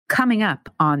Coming up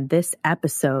on this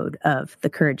episode of The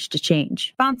Courage to Change,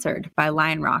 sponsored by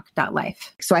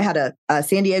lionrock.life. So I had a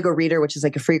San Diego reader, which is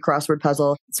like a free crossword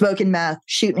puzzle, smoking meth,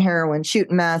 shooting heroin,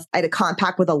 shooting meth. I had a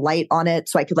compact with a light on it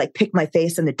so I could like pick my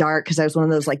face in the dark because I was one of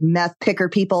those like meth picker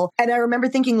people. And I remember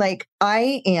thinking like,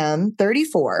 I am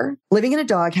 34, living in a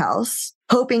doghouse,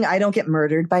 hoping I don't get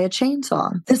murdered by a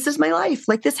chainsaw. This is my life.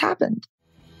 Like this happened.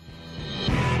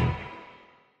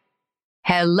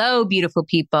 Hello, beautiful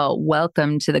people.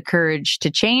 Welcome to the Courage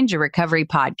to Change, a recovery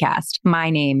podcast.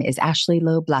 My name is Ashley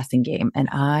Lowe Blassingame, and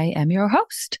I am your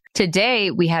host.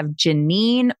 Today, we have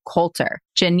Jeannine Coulter.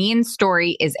 Jeannine's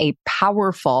story is a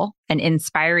powerful and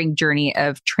inspiring journey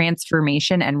of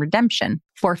transformation and redemption.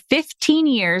 For 15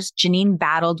 years, Jeannine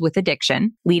battled with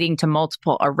addiction, leading to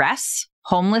multiple arrests,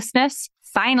 homelessness,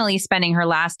 finally spending her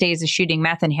last days of shooting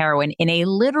meth and heroin in a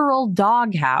literal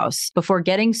doghouse before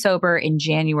getting sober in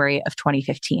January of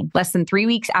 2015. Less than 3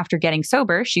 weeks after getting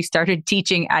sober, she started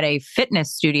teaching at a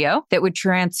fitness studio that would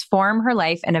transform her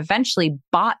life and eventually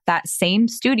bought that same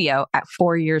studio at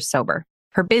 4 years sober.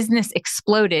 Her business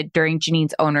exploded during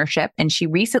Jeannine's ownership, and she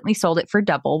recently sold it for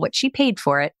double what she paid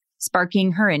for it,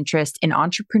 sparking her interest in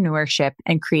entrepreneurship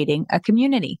and creating a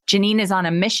community. Jeannine is on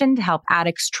a mission to help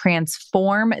addicts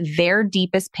transform their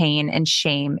deepest pain and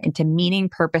shame into meaning,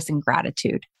 purpose, and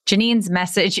gratitude. Jeannine's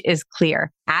message is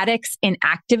clear. Addicts in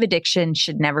active addiction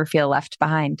should never feel left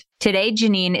behind. Today,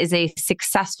 Jeannine is a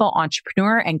successful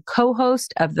entrepreneur and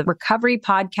co-host of the recovery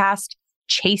podcast,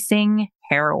 Chasing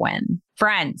Heroin.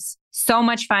 Friends, so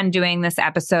much fun doing this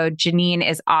episode. Jeannine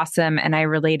is awesome, and I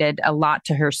related a lot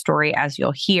to her story, as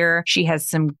you'll hear. She has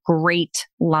some great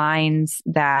lines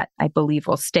that I believe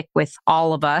will stick with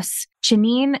all of us.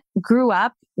 Jeannine grew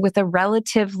up with a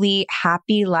relatively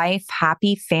happy life,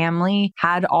 happy family,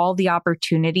 had all the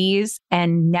opportunities,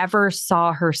 and never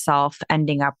saw herself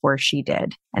ending up where she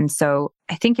did. And so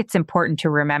I think it's important to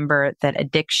remember that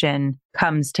addiction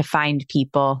comes to find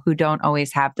people who don't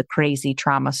always have the crazy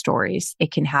trauma stories.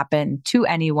 It can happen to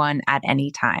anyone at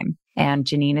any time. And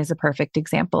Jeannine is a perfect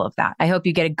example of that. I hope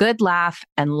you get a good laugh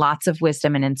and lots of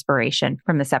wisdom and inspiration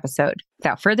from this episode.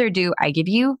 Without further ado, I give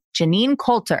you Jeannine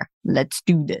Coulter. Let's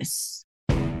do this.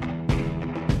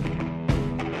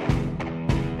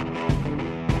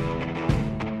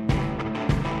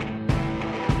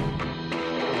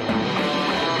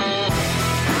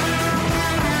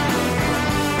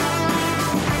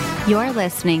 You're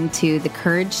listening to The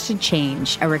Courage to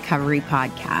Change, a recovery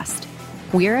podcast.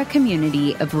 We're a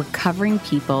community of recovering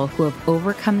people who have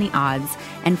overcome the odds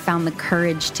and found the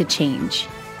courage to change.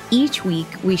 Each week,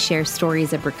 we share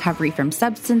stories of recovery from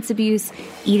substance abuse,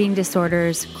 eating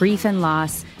disorders, grief and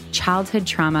loss, childhood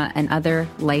trauma, and other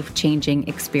life-changing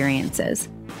experiences.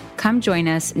 Come join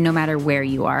us no matter where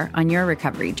you are on your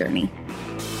recovery journey.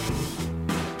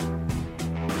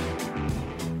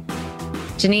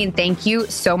 Jeannine, thank you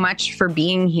so much for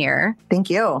being here. Thank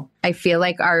you. I feel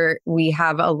like we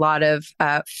have a lot of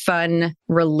fun,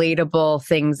 relatable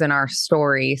things in our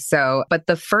story. But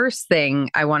the first thing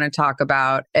I want to talk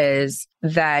about is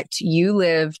that you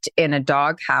lived in a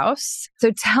doghouse.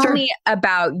 So tell me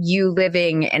about you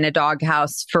living in a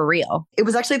doghouse for real. It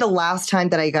was actually the last time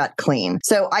that I got clean.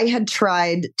 So I had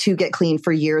tried to get clean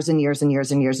for years and years and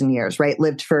years and years and years, right?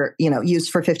 Lived for,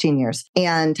 used for 15 years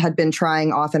and had been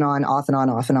trying off and on, off and on,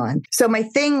 off and on. So my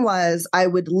thing was I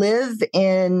would live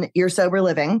in your sober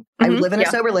living. Mm-hmm, I would live in a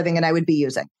sober living and I would be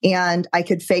using. And I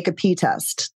could fake a pee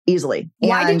test easily.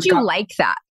 Why did you like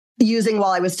that? Using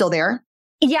while I was still there?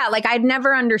 Yeah, like I'd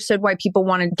never understood why people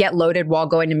want to get loaded while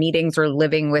going to meetings or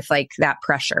living with like that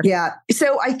pressure. Yeah.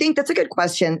 So I think that's a good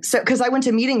question. So, because I went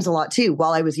to meetings a lot too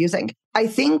while I was using. I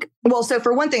think, so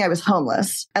for one thing, I was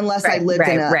homeless unless I lived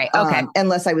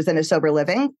unless I was in a sober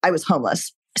living, I was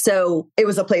homeless. So it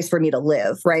was a place for me to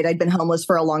live, right? I'd been homeless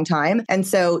for a long time. And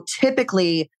so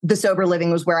typically the sober living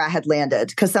was where I had landed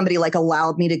because somebody like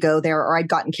allowed me to go there or I'd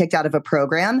gotten kicked out of a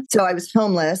program. So I was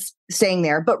homeless staying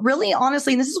there. But really,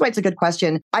 honestly, and this is why it's a good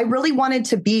question, I really wanted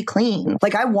to be clean.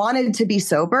 Like I wanted to be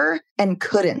sober and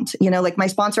couldn't. Like my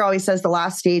sponsor always says the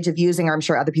last stage of using, or I'm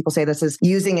sure other people say this, is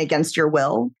using against your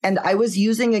will. And I was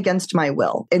using against my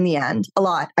will in the end a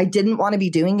lot. I didn't want to be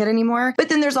doing it anymore. But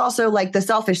then there's also like the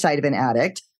selfish side of an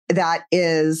addict that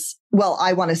is,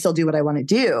 I want to still do what I want to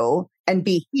do and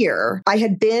be here. I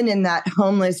had been in that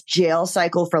homeless jail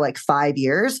cycle for like 5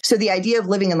 years. So the idea of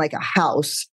living in like a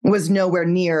house was nowhere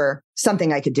near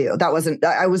something I could do.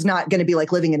 I was not going to be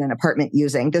like living in an apartment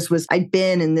using. I'd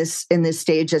been in this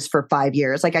stages for 5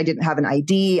 years. Like I didn't have an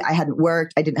ID. I hadn't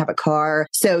worked. I didn't have a car.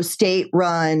 So state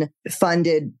run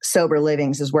funded sober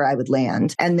livings is where I would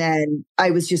land. And then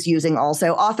I was just using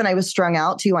also. Often I was strung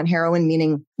out too on heroin,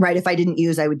 meaning, right, if I didn't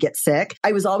use, I would get sick.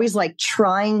 I was always like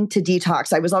trying to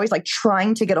detox. I was always like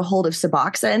trying to get a hold of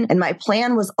Suboxone. And my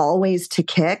plan was always to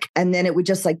kick. And then it would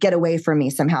just like get away from me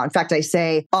somehow. In fact, I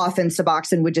say often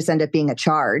Suboxone would just end up being a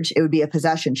charge. It would be a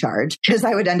possession charge because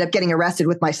I would end up getting arrested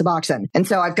with my Suboxone. And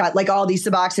so I've got like all these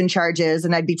Suboxone charges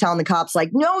and I'd be telling the cops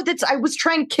like, no, I was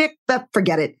trying to kick the,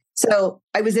 forget it. So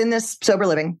I was in this sober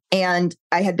living and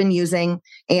I had been using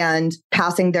and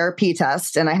passing their P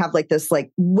test. And I have like this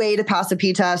like way to pass a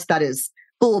P test that is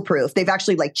foolproof. They've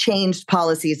actually like changed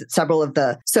policies at several of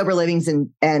the sober livings and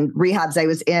rehabs I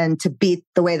was in to beat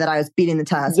the way that I was beating the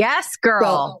test. Yes,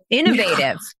 girl. So,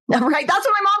 innovative. Yeah, right. That's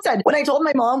what my mom said when I told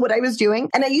my mom what I was doing.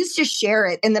 And I used to share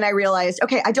it. And then I realized,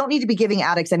 okay, I don't need to be giving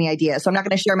addicts any ideas. So I'm not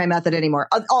going to share my method anymore.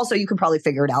 Also, you can probably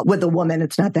figure it out with a woman.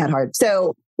 It's not that hard.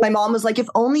 So my mom was like, if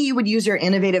only you would use your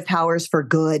innovative powers for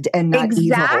good and not evil.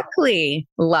 Exactly.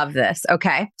 Love this.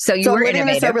 Okay. So you were innovative.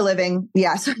 In a sober living.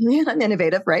 Yes. I'm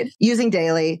innovative, right? Using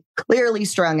daily, clearly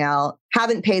strung out,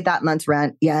 haven't paid that month's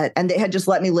rent yet. And they had just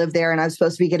let me live there and I was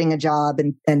supposed to be getting a job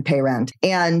and pay rent.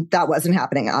 And that wasn't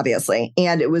happening, obviously.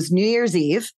 And it was New Year's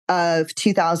Eve of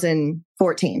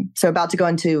 2014. So about to go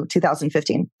into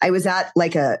 2015. I was at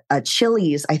like a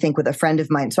Chili's, I think, with a friend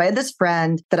of mine. So I had this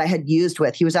friend that I had used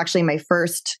with. He was actually my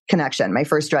first connection, my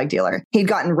first drug dealer. He'd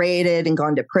gotten raided and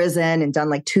gone to prison and done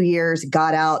like 2 years,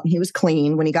 got out. And he was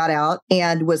clean when he got out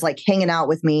and was like hanging out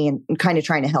with me and kind of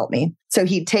trying to help me. So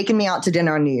he'd taken me out to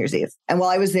dinner on New Year's Eve. And while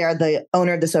I was there, the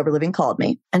owner of the sober living called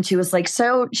me and she was like,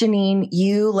 so Jeannine,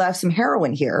 you left some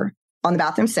heroin here on the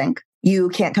bathroom sink. You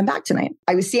can't come back tonight.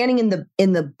 I was standing in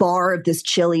the bar of this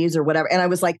Chili's or whatever. And I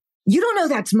was like, you don't know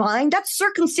that's mine. That's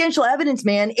circumstantial evidence,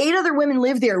 man. 8 other women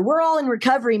live there. We're all in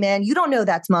recovery, man. You don't know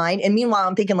that's mine. And meanwhile,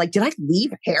 I'm thinking like, did I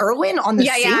leave heroin on the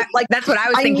sink? Yeah. Like that's what I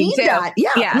was thinking too. That.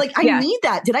 Yeah. Like I need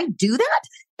that. Did I do that?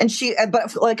 And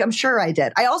but like, I'm sure I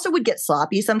did. I also would get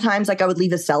sloppy sometimes. Like I would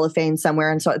leave a cellophane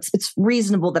somewhere. And so it's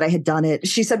reasonable that I had done it.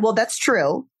 She said, well, that's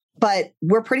true, but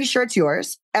we're pretty sure it's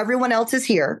yours. Everyone else is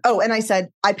here. Oh, and I said,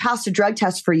 I passed a drug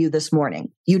test for you this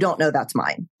morning. You don't know that's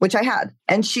mine, which I had.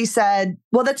 And she said,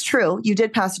 well, that's true. You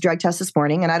did pass a drug test this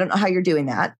morning. And I don't know how you're doing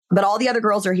that, but all the other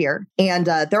girls are here and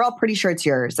they're all pretty sure it's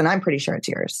yours. And I'm pretty sure it's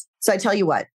yours. So I tell you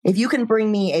what, if you can bring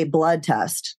me a blood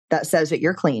test that says that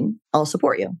you're clean, I'll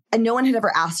support you. And no one had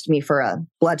ever asked me for a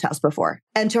blood test before.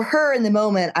 And to her in the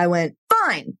moment, I went,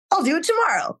 fine, I'll do it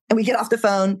tomorrow. And we get off the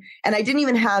phone. And I didn't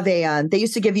even have they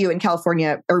used to give you in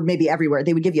California or maybe everywhere,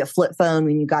 they would give you a flip phone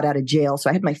when you got out of jail. So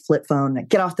I had my flip phone. I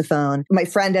get off the phone. My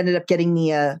friend ended up getting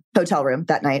me a hotel room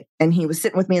that night. And he was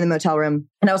sitting with me in the motel room.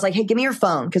 And I was like, hey, give me your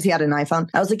phone. Because he had an iPhone.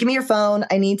 I was like, give me your phone.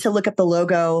 I need to look up the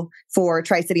logo for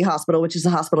Tri-City Hospital, which is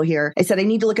a hospital here. I said, I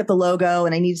need to look at the logo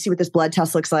and I need to see what this blood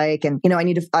test looks like. And, I'm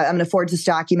going to forge this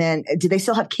document. Do they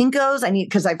still have Kinko's?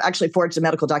 Because I've actually forged a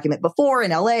medical document before in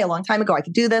LA a long time ago. I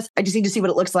could do this. I just need to see what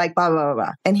it looks like, blah, blah, blah,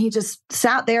 blah. And he just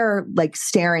sat there like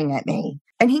staring at me.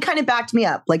 And he kind of backed me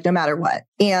up, like no matter what.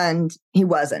 And he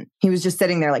wasn't. He was just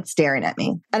sitting there like staring at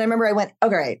me. And I remember I went,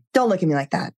 okay, don't look at me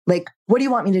like that. Like, what do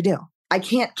you want me to do? I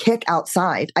can't kick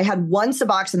outside. I had one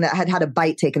Suboxone that had a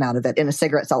bite taken out of it in a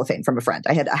cigarette cellophane from a friend.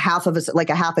 I had a half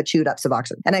a chewed up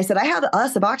Suboxone. And I said, I have a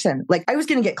Suboxone. Like I was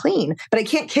going to get clean, but I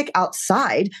can't kick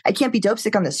outside. I can't be dope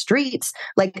sick on the streets.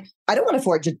 Like I don't want to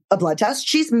forge a blood test.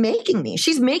 She's making me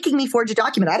forge a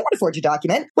document. I don't want to forge a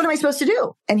document. What am I supposed to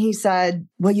do? And he said,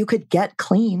 well, you could get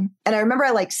clean. And I remember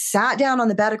I like sat down on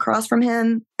the bed across from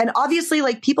him. And obviously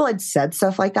like people had said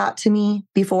stuff like that to me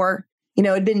before.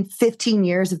 It'd been 15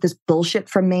 years of this bullshit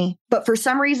from me. But for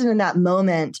some reason in that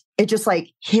moment, it just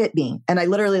like hit me. And I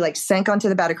literally like sank onto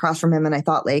the bed across from him. And I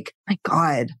thought like, my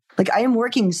God, like I am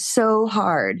working so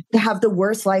hard to have the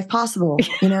worst life possible,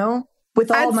 with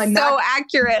all my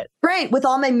accurate. Right. With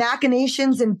all my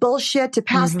machinations and bullshit to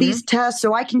pass these tests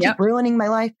so I can keep ruining my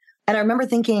life. And I remember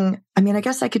thinking, I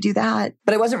guess I could do that,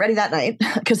 but I wasn't ready that night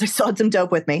because I still had some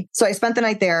dope with me. So I spent the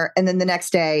night there. And then the next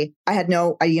day I had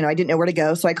I didn't know where to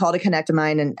go. So I called a connect of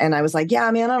mine and I was like, yeah,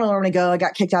 man, I don't know where I'm going to go. I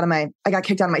got kicked out of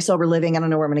my sober living. I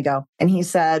don't know where I'm going to go. And he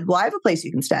said, well, I have a place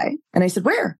you can stay. And I said,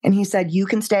 where? And he said, you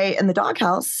can stay in the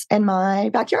Doghouse in my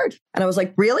backyard. And I was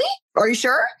like, really? Are you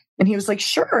sure? And he was like,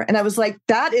 sure. And I was like,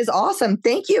 that is awesome.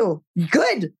 Thank you.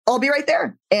 Good. I'll be right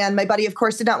there. And my buddy, of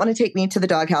course, did not want to take me to the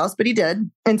doghouse, but he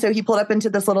did. And so he pulled up into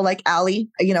this little like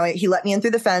alley. He let me in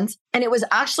through the fence. And it was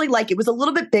actually it was a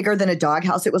little bit bigger than a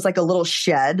doghouse. It was like a little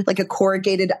shed, like a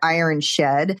corrugated iron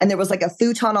shed. And there was like a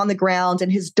futon on the ground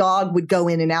and his dog would go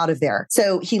in and out of there.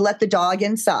 So he let the dog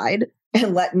inside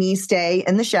and let me stay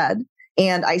in the shed.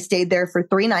 And I stayed there for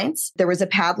 3 nights. There was a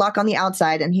padlock on the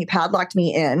outside and he padlocked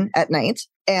me in at night.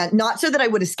 And not so that I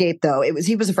would escape, though.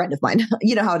 He was a friend of mine.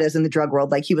 You know how it is in the drug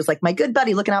world. Like he was like my good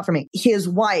buddy looking out for me. His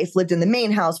wife lived in the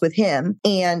main house with him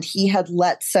and he had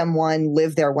let someone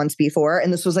live there once before.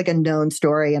 And this was like a known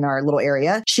story in our little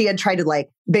area. She had tried to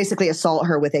basically assault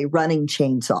her with a running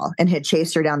chainsaw and had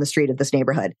chased her down the street of this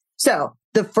neighborhood. So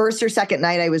the first or second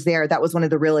night I was there, that was one of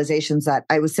the realizations that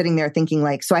I was sitting there thinking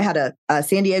so I had a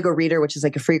San Diego reader, which is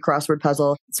like a free crossword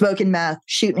puzzle, smoking meth,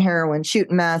 shooting heroin,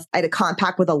 shooting meth. I had a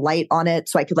compact with a light on it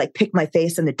so I could pick my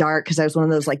face in the dark because I was one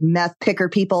of those meth picker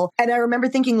people. And I remember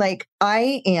thinking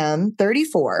I am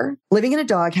 34, living in a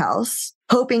doghouse,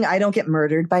 hoping I don't get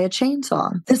murdered by a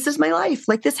chainsaw. This is my life.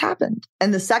 This happened.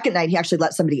 And the second night, he actually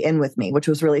let somebody in with me, which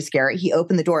was really scary. He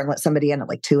opened the door and let somebody in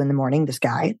at 2 a.m, this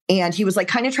guy. And he was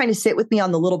kind of trying to sit with me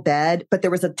on the little bed, but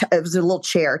there was it was a little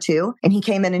chair too. And he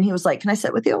came in and he was like, can I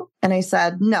sit with you? And I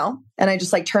said, no. And I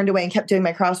just turned away and kept doing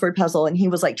my crossword puzzle. And he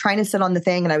was trying to sit on the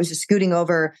thing and I was just scooting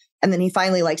over. And then he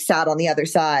finally sat on the other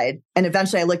side. And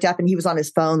eventually I looked up and he was on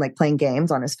his phone, playing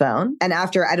games on his phone. And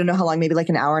after, I don't know how long, maybe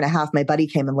an hour and a half, my buddy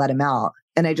came and let him out.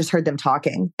 And I just heard them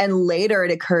talking. And later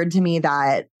it occurred to me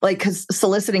that because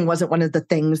soliciting wasn't one of the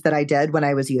things that I did when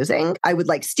I was using. I would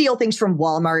steal things from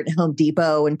Walmart and Home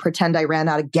Depot and pretend I ran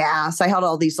out of gas. I had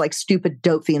all these stupid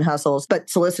dope fiend hustles, but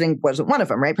soliciting wasn't one of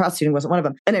them, right? Prostituting wasn't one of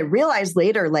them. And I realized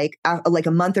later,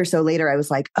 a month or so later, I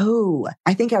was oh,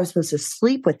 I think I was supposed to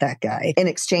sleep with that guy in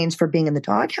exchange for being in the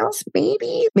doghouse.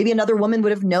 Maybe another woman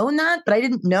would have known that, but I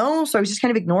didn't know. So I was just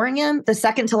kind of ignoring him. The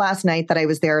second to last night that I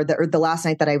was there, the last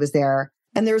night that I was there,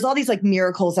 and there was all these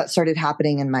miracles that started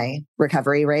happening in my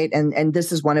recovery, right? And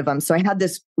this is one of them. So I had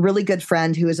this really good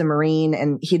friend who was a Marine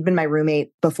and he'd been my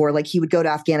roommate before. He would go to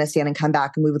Afghanistan and come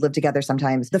back and we would live together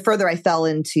sometimes. The further I fell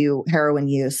into heroin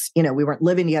use, we weren't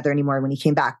living together anymore when he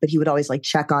came back, but he would always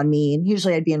check on me. And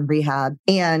usually I'd be in rehab.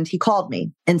 And he called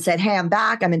me and said, hey, I'm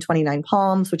back. I'm in 29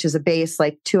 Palms, which is a base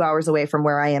 2 hours away from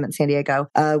where I am in San Diego.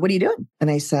 What are you doing? And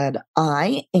I said,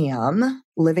 I am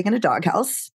living in a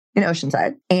doghouse in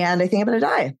Oceanside. And I think I'm going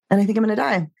to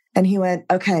die. And he went,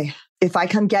 okay, if I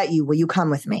come get you, will you come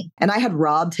with me? And I had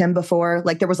robbed him before.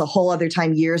 There was a whole other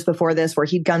time years before this where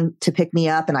he'd gone to pick me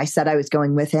up and I said I was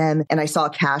going with him and I saw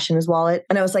cash in his wallet.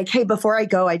 And I was like, hey, before I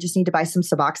go, I just need to buy some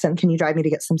Suboxone. Can you drive me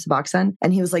to get some Suboxone?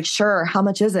 And he was like, sure. How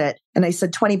much is it? And I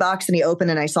said $20 and he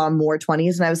opened and I saw more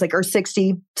 20s and I was like, or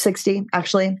 60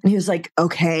 actually. And he was like,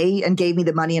 okay. And gave me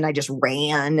the money and I just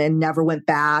ran and never went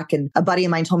back. And a buddy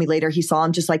of mine told me later he saw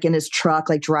him just in his truck,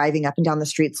 driving up and down the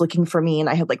streets looking for me. And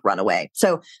I had run away.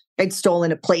 So I'd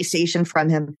stolen a PlayStation from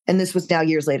him. And this was now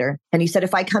years later. And he said,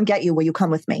 if I come get you, will you come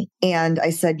with me? And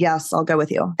I said, yes, I'll go with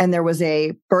you. And there was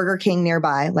a Burger King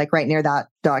nearby, right near that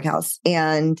doghouse.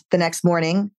 And the next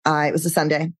morning, it was a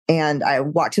Sunday, and I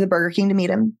walked to the Burger King to meet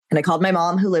him. And I called my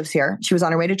mom who lives here. She was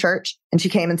on her way to church and she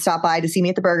came and stopped by to see me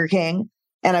at the Burger King.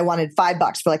 And I wanted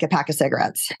 $5 for a pack of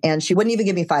cigarettes. And she wouldn't even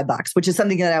give me $5, which is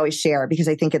something that I always share because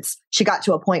I think she got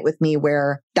to a point with me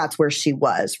where that's where she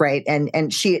was, right?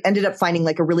 And she ended up finding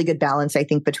a really good balance, I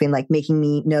think, between making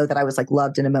me know that I was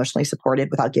loved and emotionally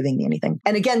supported without giving me anything.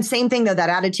 And again, same thing though,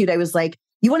 that attitude, I was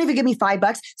you won't even give me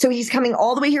 $5. So he's coming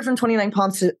all the way here from 29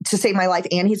 Palms to save my life.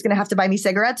 And he's going to have to buy me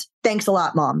cigarettes. Thanks a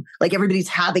lot, Mom. Everybody's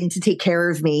having to take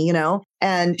care of me,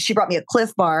 And she brought me a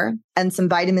Cliff Bar and some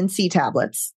vitamin C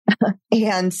tablets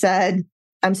and said,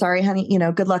 I'm sorry, honey,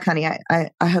 good luck, honey.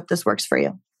 I hope this works for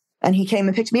you. And he came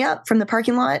and picked me up from the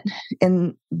parking lot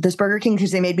in this Burger King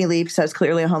because they made me leave. So I was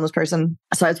clearly a homeless person.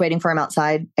 So I was waiting for him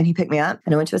outside and he picked me up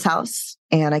and I went to his house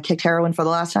and I kicked heroin for the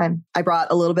last time. I brought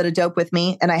a little bit of dope with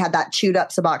me and I had that chewed up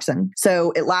Suboxone.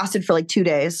 So it lasted for 2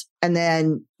 days. And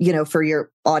then, for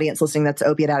your audience listening, that's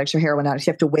opiate addicts or heroin addicts,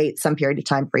 you have to wait some period of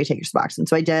time before you take your Suboxone.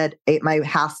 So I did, ate my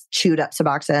half chewed up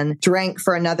Suboxone, drank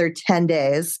for another 10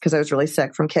 days because I was really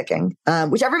sick from kicking,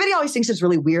 which everybody always thinks is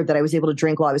really weird that I was able to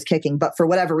drink while I was kicking. But for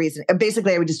whatever reason,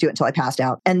 basically I would just do it until I passed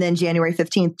out. And then January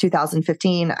 15th,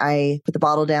 2015, I put the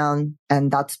bottle down and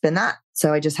that's been that.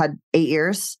 So I just had 8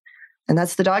 years. And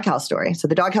that's the Doghouse story. So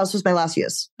the Doghouse was my last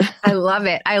use. I love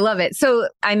it. I love it. So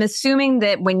I'm assuming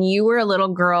that when you were a little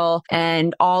girl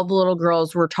and all the little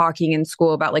girls were talking in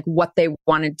school about like what they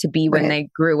wanted to be when they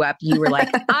grew up, you were like,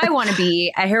 I want to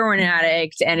be a heroin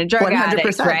addict and a drug 100%.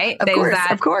 Addict, right?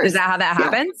 Of course. Is that how that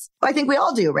happens? I think we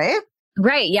all do, right?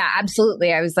 Right. Yeah,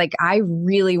 absolutely. I was like, I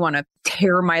really want to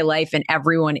tear my life and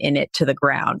everyone in it to the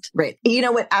ground. Right. You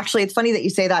know what? Actually, it's funny that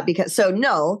you say that because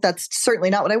no, that's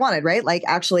certainly not what I wanted, right? Like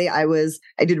actually I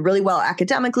did really well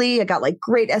academically. I got like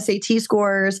great SAT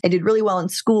scores. I did really well in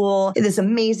school. This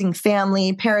amazing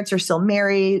family. Parents are still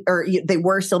married, or they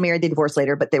were still married. They divorced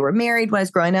later, but they were married when I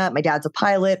was growing up. My dad's a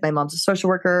pilot. My mom's a social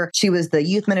worker. She was the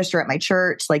youth minister at my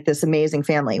church, like this amazing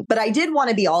family. But I did want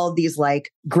to be all of these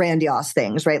like grandiose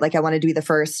things, right? Like I wanted to be the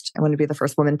first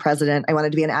woman president. I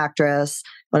wanted to be an actress.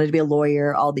 Wanted to be a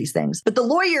lawyer, all these things. But the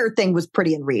lawyer thing was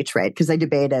pretty in reach, right? Because I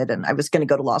debated and I was going to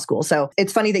go to law school. So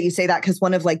it's funny that you say that because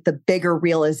one of like the bigger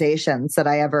realizations that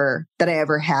I ever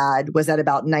had was at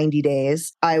about 90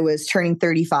 days. I was turning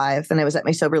 35 and I was at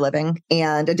my sober living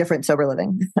and a different sober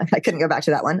living. I couldn't go back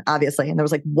to that one, obviously. And there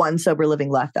was like one sober living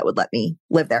left that would let me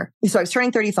live there. So I was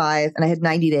turning 35 and I had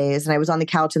 90 days and I was on the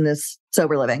couch in this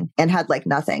sober living and had like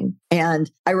nothing. And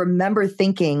I remember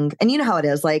thinking, and you know how it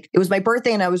is, like it was my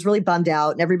birthday and I was really bummed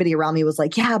out and everybody around me was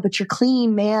like, yeah, but you're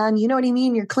clean, man. You know what I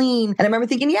mean? You're clean. And I remember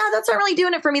thinking, yeah, that's not really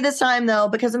doing it for me this time though,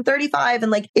 because I'm 35.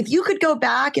 And like, if you could go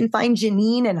back and find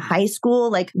Jeannine in high school,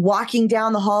 like walking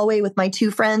down the hallway with my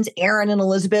two friends, Aaron and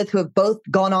Elizabeth, who have both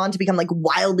gone on to become like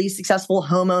wildly successful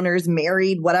homeowners,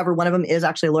 married, whatever. One of them is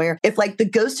actually a lawyer. If like the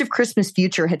ghost of Christmas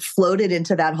future had floated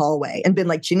into that hallway and been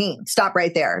like, Jeannine, stop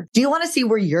right there. Do you want to see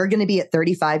where you're going to be at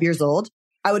 35 years old?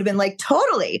 I would have been like,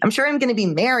 totally. I'm sure I'm going to be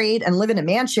married and live in a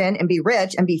mansion and be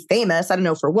rich and be famous. I don't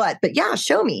know for what, but yeah,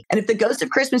 show me. And if the ghost of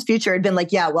Christmas future had been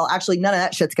like, yeah, well, actually none of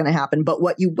that shit's going to happen. But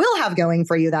what you will have going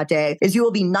for you that day is you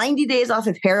will be 90 days off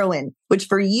of heroin, which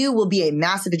for you will be a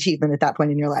massive achievement at that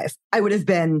point in your life. I would have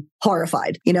been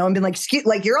horrified, and been like,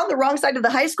 like you're on the wrong side of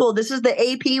the high school. This is the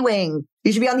AP wing.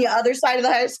 You should be on the other side of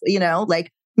the high school,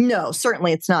 like, no,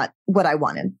 certainly it's not what I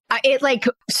wanted. It like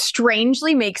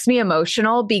strangely makes me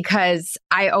emotional because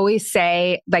I always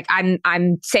say like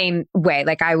I'm same way.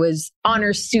 Like I was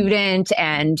honor student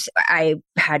and I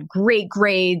had great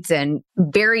grades and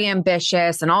very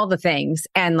ambitious and all the things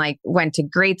and like went to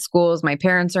great schools. My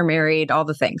parents are married, all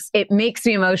the things. It makes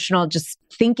me emotional just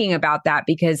thinking about that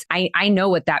because I know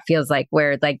what that feels like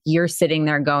where like you're sitting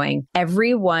there going,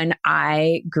 everyone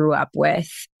I grew up with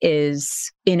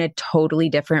is in a totally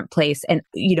different place. And,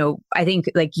 I think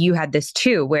like you had this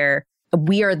too, where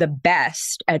we are the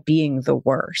best at being the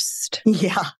worst.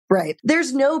 Yeah, right.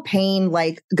 There's no pain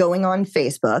like going on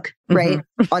Facebook, right?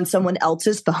 On someone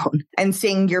else's phone and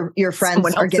seeing your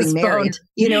friends are getting married. Phone.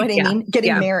 You know what I mean?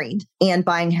 Getting married and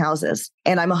buying houses.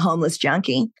 And I'm a homeless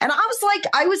junkie. And I was like,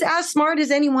 I was as smart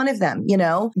as any one of them,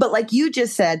 But like you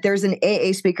just said, there's an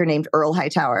AA speaker named Earl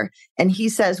Hightower. And he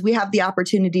says, we have the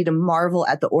opportunity to marvel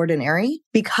at the ordinary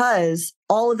because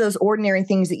all of those ordinary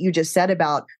things that you just said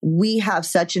about, we have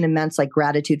such an immense like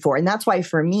gratitude for. And that's why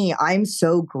for me, I'm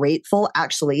so grateful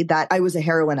actually that I was a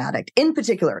heroin addict in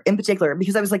particular,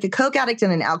 because I was like a Coke addict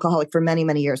and an alcoholic for many,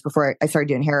 many years before I started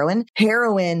doing heroin.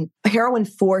 Heroin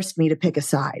forced me to pick a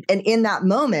side. And in that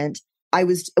moment,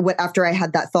 after I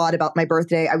had that thought about my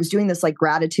birthday, I was doing this like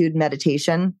gratitude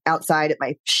meditation outside at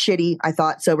my shitty, I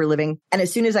thought, sober living. And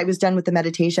as soon as I was done with the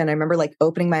meditation, I remember like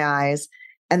opening my eyes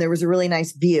and there was a really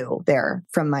nice view there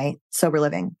from my sober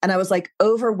living. And I was like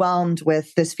overwhelmed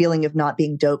with this feeling of not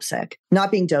being dope sick. And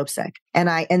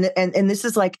this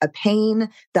is like a pain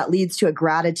that leads to a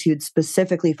gratitude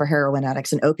specifically for heroin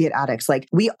addicts and opiate addicts. Like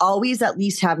we always at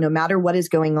least have, no matter what is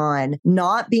going on,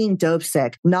 not being dope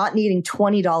sick, not needing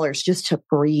 $20 just to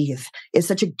breathe is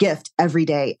such a gift every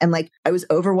day. And like I was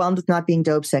overwhelmed with not being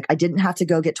dope sick. I didn't have to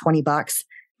go get $20.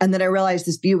 And then I realized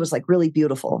this view was like really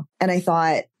beautiful. And I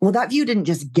thought, well, that view didn't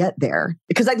just get there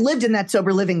because I'd lived in that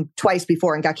sober living twice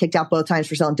before and got kicked out both times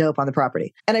for selling dope on the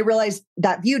property. And I realized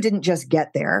that view didn't just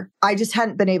get there. I just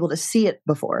hadn't been able to see it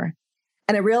before.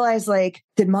 And I realized like,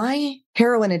 did my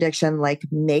heroin addiction like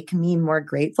make me more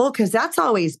grateful? Because that's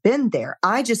always been there.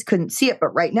 I just couldn't see it.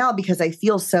 But right now, because I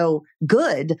feel so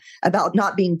good about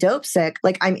not being dope sick,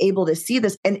 like I'm able to see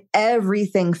this and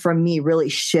everything from me really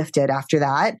shifted after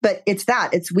that. But it's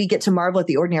we get to marvel at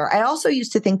the ordinary. I also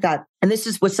used to think that, and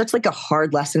was such like a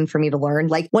hard lesson for me to learn.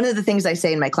 Like one of the things I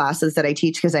say in my classes that I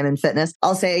teach because I'm in fitness,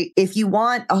 I'll say, if you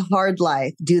want a hard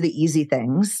life, do the easy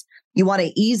things. you want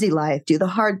an easy life, do the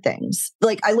hard things.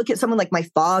 Like I look at someone like my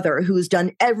father who's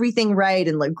done everything right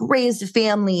and like raised a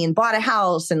family and bought a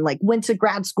house and like went to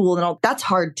grad school and all. That's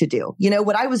hard to do. You know,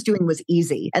 what I was doing was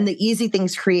easy, and the easy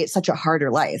things create such a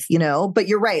harder life, you know, but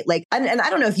you're right. Like, and I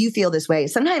don't know if you feel this way.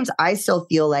 Sometimes I still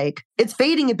feel like it's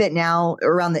fading a bit now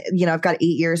around the, you know, I've got 8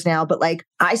 years now, but like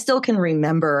I still can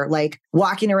remember like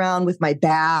walking around with my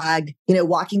bag, you know,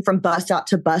 walking from bus stop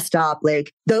to bus stop.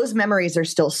 Like those memories are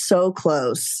still so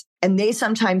close. And they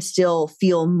sometimes still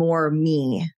feel more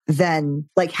me than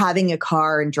like having a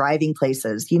car and driving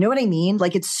places. You know what I mean?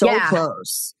 Like it's so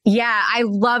close. Yeah, I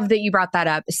love that you brought that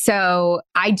up. So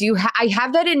I do, I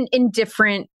have that in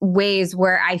different ways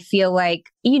where I feel like,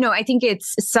 you know, I think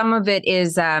it's, some of it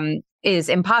is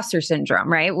imposter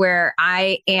syndrome, right? Where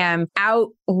I am out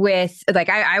with, like,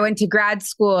 I went to grad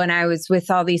school and I was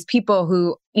with all these people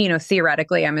who, you know,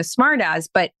 theoretically I'm as smart as,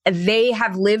 but they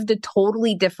have lived a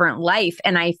totally different life.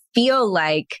 And I feel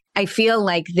like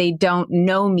they don't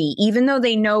know me, even though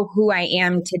they know who I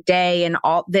am today, and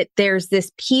all that. There's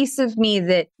this piece of me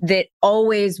that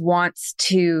always wants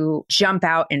to jump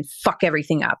out and fuck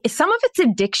everything up. Some of it's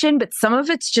addiction, but some of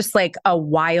it's just like a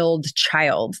wild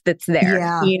child that's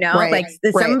there, you know, like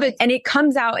some of it, and it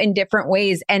comes out in different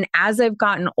ways. And as I've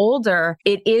gotten older,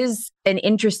 it is an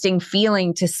interesting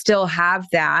feeling to still have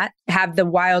the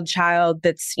wild child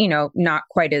that's, you know, not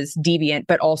quite as deviant,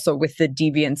 but also with the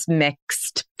deviance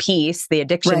mixed piece, the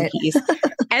addiction piece,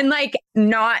 and like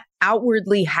not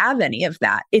outwardly have any of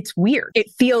that. It's weird.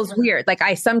 It feels weird. Like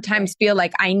I sometimes feel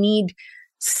like I need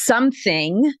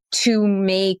something to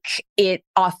make it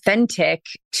authentic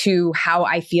to how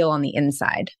I feel on the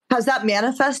inside. Has that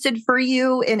manifested for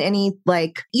you in any,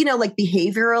 like, you know, like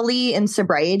behaviorally in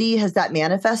sobriety? Has that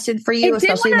manifested for you,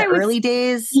 especially in the early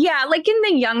days? Yeah, like in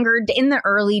the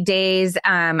early days,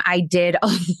 I did a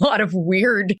lot of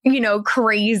weird, you know,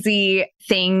 crazy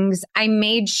things. I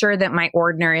made sure that my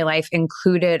ordinary life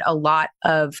included a lot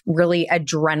of really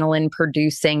adrenaline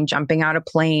producing, jumping out of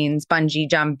planes, bungee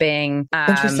jumping.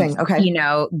 Interesting. Okay. You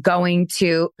know, going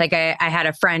to, like, I had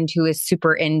a friend who is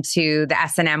super into the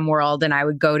S&M world, and I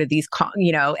would go to these,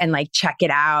 you know, and like check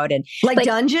it out, and like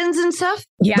dungeons and stuff.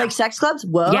 Yeah. Like sex clubs.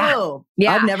 Whoa.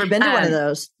 Yeah. I've never been to one of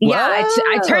those. Whoa. Yeah.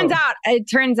 It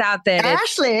turns out that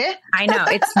Ashley, I know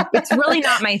it's really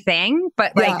not my thing,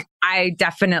 but like I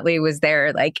definitely was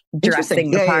there, like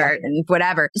dressing the part and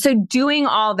whatever. So doing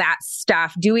all that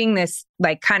stuff, doing this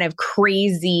like kind of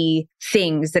crazy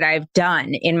things that I've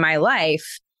done in my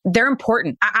life, they're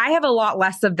important. I have a lot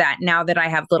less of that now that I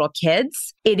have little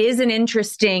kids. It is an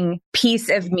interesting piece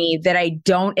of me that I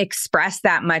don't express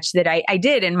that much, that I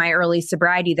did in my early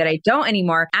sobriety, that I don't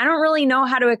anymore. I don't really know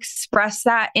how to express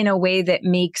that in a way that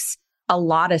makes a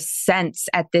lot of sense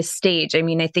at this stage. I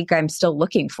mean, I think I'm still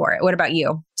looking for it. What about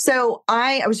you? So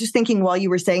I was just thinking while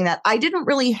you were saying that, I didn't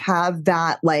really have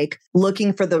that, like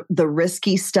looking for the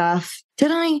risky stuff. Did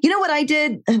I? You know what I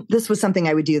did? This was something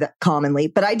I would do that commonly,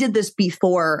 but I did this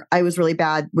before I was really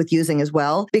bad with using as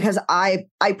well, because I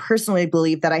personally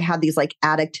believe that I had these like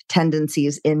addict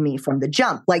tendencies in me from the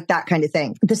jump, like that kind of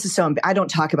thing. This is so, I don't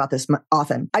talk about this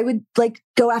often. I would like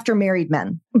go after married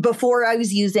men before I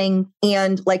was using,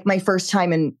 and like my first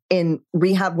time in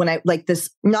rehab, when I like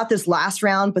this, not this last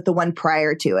round, but the one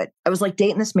prior to it, I was like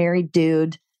dating this married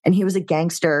dude. And he was a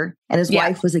gangster, and his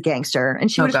wife was a gangster,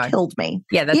 and she would have killed me.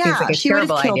 Yeah, that seems like a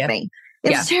terrible idea. Me.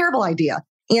 It's a terrible idea.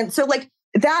 And so like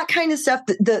that kind of stuff,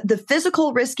 the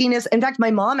physical riskiness. In fact,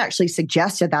 my mom actually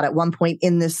suggested that at one point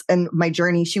in my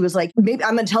journey. She was like, maybe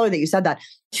I'm going to tell her that you said that.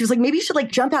 She was like, maybe you should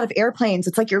like jump out of airplanes.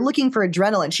 It's like you're looking for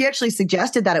adrenaline. She actually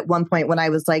suggested that at one point when I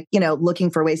was like, you know, looking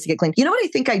for ways to get clean. You know what I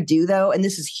think I do though? And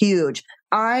this is huge.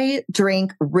 I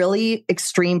drink really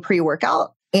extreme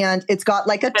pre-workout. And it's got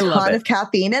like a ton of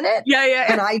caffeine in it. Yeah.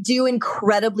 And I do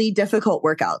incredibly difficult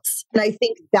workouts. And I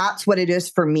think that's what it is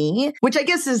for me, which I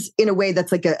guess is in a way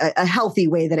that's like a healthy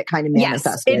way that it kind of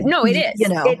manifests. Yes, it is. You know,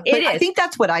 it is. I think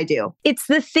that's what I do. It's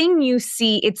the thing you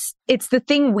see. It's the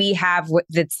thing we have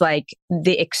that's like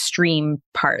the extreme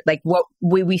part. Like what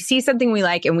we see something we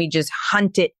like and we just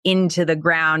hunt it into the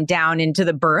ground, down into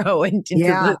the burrow, and into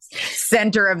the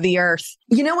center of the earth.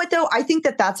 You know what though? I think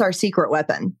that that's our secret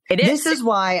weapon. It is. This is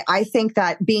why I think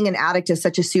that being an addict is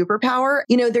such a superpower.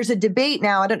 You know, there's a debate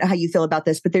now. I don't know how you feel about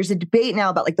this, but there's a debate now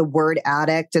about like the word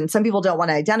addict, and some people don't want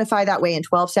to identify that way in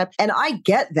 12-step. And I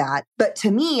get that. But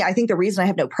to me, I think the reason I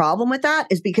have no problem with that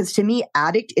is because to me,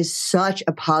 addict is such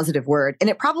a positive word. And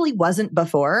it probably wasn't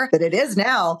before, but it is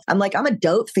now. I'm like, I'm a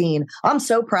dope fiend. I'm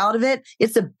so proud of it.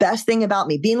 It's the best thing about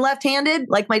me. Being left-handed,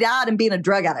 like my dad, and being a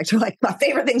drug addict are like my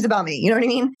favorite things about me. You know what I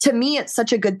mean? To me, it's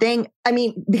such a good thing. I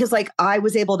mean, because like I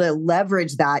was able to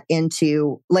leverage that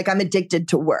into like, I'm addicted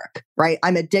to work, right?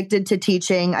 I'm addicted to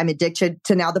teaching. I'm addicted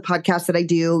to now the podcast that I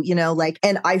do, you know, like,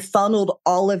 and I funneled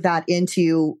all of that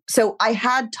into, so I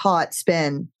had taught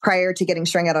spin prior to getting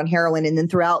strung out on heroin. And then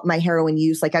throughout my heroin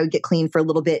use, like I would get clean for a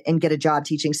little bit and get a job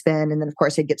teaching spin. And then of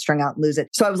course I'd get strung out and lose it.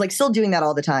 So I was like still doing that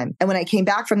all the time. And when I came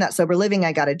back from that sober living,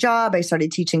 I got a job. I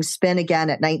started teaching spin again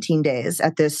at 19 days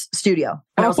at this studio.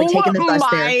 And I was like taking the bus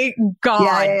there. Oh my God.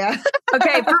 Yeah.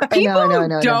 Okay. For people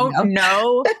who don't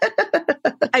know,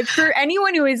 for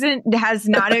anyone who has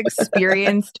not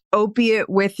experienced opiate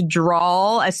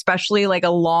withdrawal, especially like a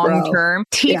long term,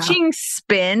 teaching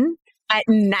spin at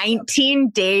 19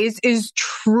 days is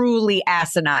truly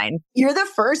asinine. You're the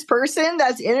first person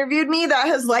that's interviewed me that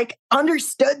has like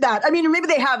understood that. I mean, maybe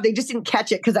they have, they just didn't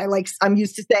catch it because I'm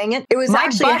used to saying it. It was my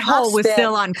actually butthole was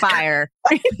still on fire.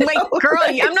 Like, girl,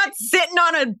 I'm not sitting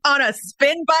on a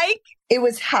spin bike. It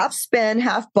was half spin,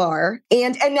 half bar.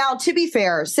 And now to be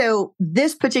fair, so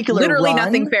this particular literally run,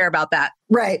 nothing fair about that.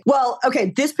 Right. Well,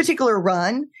 okay. This particular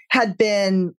run had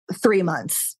been 3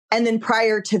 months. And then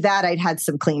prior to that, I'd had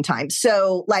some clean time.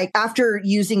 So like after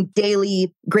using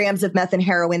daily grams of meth and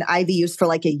heroin IV use for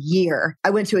like a year, I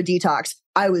went to a detox.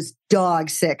 I was dog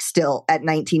sick still at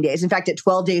 19 days. In fact, at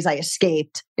 12 days, I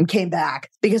escaped and came back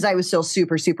because I was still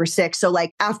super, super sick. So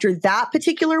like after that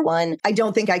particular one, I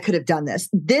don't think I could have done this.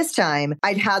 This time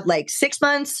I'd had like 6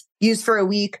 months used for a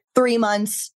week, 3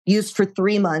 months used for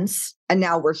 3 months. And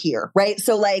now we're here, right?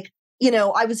 So like, you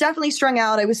know, I was definitely strung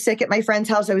out. I was sick at my friend's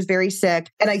house. I was very sick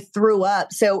and I threw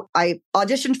up. So I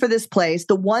auditioned for this place.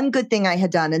 The one good thing I had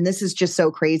done, and this is just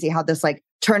so crazy how this like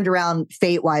turned around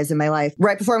fate-wise in my life.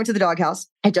 Right before I went to the Doghouse,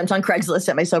 I jumped on Craigslist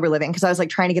at my sober living because I was like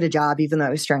trying to get a job even though I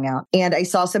was strung out. And I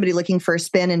saw somebody looking for a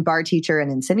spin and bar teacher in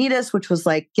Encinitas, which was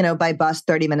like, you know, by bus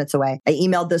 30 minutes away. I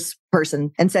emailed this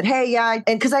person and said, hey, yeah.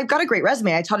 And because I've got a great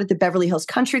resume. I taught at the Beverly Hills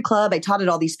Country Club. I taught at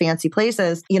all these fancy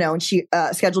places, you know, and she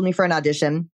scheduled me for an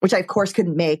audition, which I of course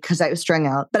couldn't make because I was strung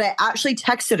out. But I actually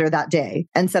texted her that day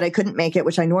and said I couldn't make it,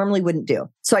 which I normally wouldn't do.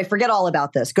 So I forget all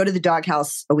about this. Go to the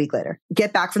Doghouse a week later.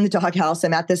 Get back from the Doghouse.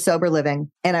 I'm at this sober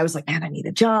living. And I was like, man, I need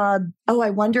a job. Oh, I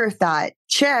wonder if that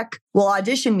chick will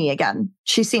audition me again.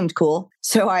 She seemed cool.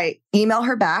 So I email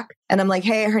her back and I'm like,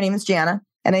 hey, her name is Jana.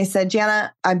 And I said,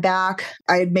 Jana, I'm back.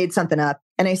 I had made something up.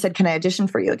 And I said, can I audition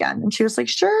for you again? And she was like,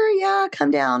 sure, yeah, come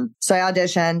down. So I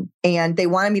auditioned and they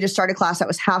wanted me to start a class that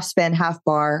was half spin, half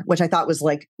bar, which I thought was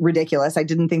like ridiculous. I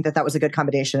didn't think that that was a good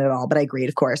combination at all, but I agreed,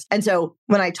 of course. And so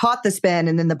when I taught the spin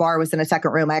and then the bar was in a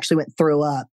second room, I actually went through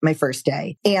up my first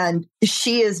day. And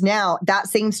she is now that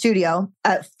same studio.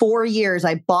 At 4 years,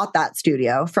 I bought that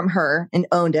studio from her and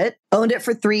owned it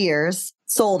for 3 years.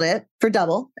 Sold it for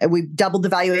double. And we doubled the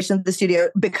valuation of the studio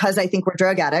because I think we're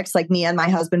drug addicts, like me and my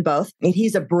husband both. And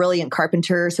he's a brilliant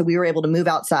carpenter. So we were able to move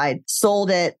outside, sold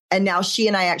it. And now she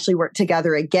and I actually work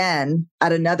together again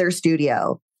at another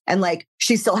studio. And like,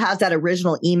 she still has that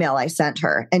original email I sent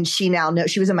her. And she now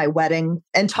knows, she was in my wedding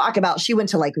and talk about, she went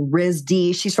to like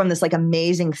RISD. She's from this like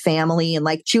amazing family. And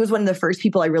like, she was one of the first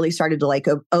people I really started to like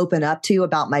open up to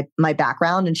about my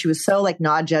background. And she was so like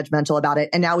non-judgmental about it.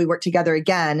 And now we work together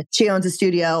again. She owns a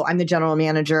studio. I'm the general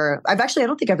manager. I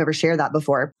don't think I've ever shared that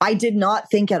before. I did not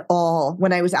think at all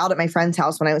when I was out at my friend's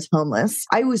house when I was homeless.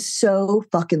 I was so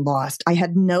fucking lost. I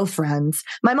had no friends.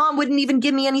 My mom wouldn't even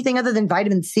give me anything other than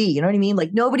vitamin C. You know what I mean?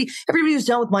 Like everybody was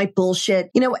done with my bullshit.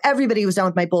 You know, everybody was done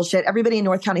with my bullshit. Everybody in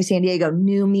North County, San Diego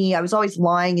knew me. I was always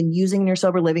lying and using near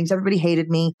sober livings. Everybody hated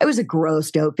me. I was a gross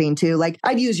dope fiend too. Like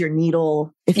I'd use your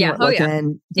needle if you weren't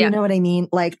looking. You know what I mean?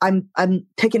 Like I'm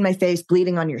picking my face,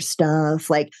 bleeding on your stuff.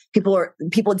 Like people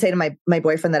would say to my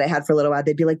boyfriend that I had for a little while,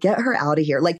 they'd be like, get her out of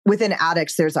here. Like within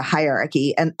addicts, there's a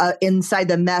hierarchy. And inside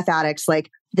the meth addicts, like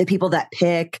the people that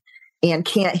pick and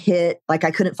can't hit, like I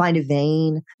couldn't find a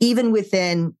vein. Even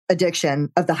within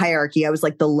addiction of the hierarchy, I was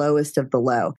like the lowest of the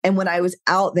low. And when I was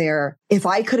out there, if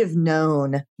I could have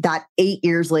known that 8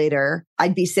 years later,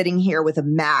 I'd be sitting here with a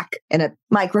Mac and a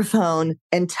microphone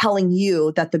and telling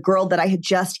you that the girl that I had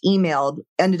just emailed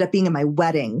ended up being in my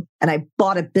wedding and I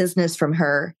bought a business from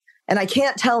her. And I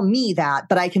can't tell me that,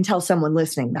 but I can tell someone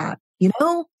listening that, you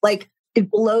know, like it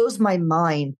blows my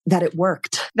mind that it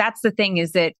worked. That's the thing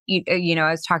is that, you know,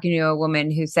 I was talking to a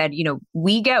woman who said, you know,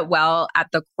 we get well at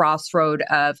the crossroad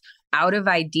of out of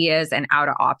ideas and out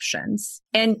of options.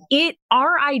 And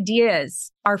our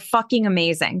ideas are fucking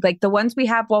amazing. Like the ones we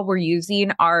have while we're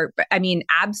using are, I mean,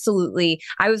 absolutely.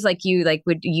 I was like you, like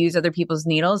would use other people's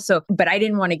needles. So, but I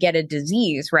didn't want to get a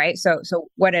disease, right? So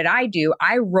what did I do?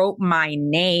 I wrote my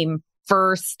name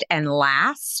first and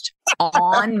last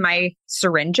on my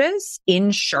syringes in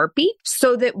Sharpie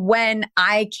so that when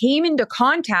I came into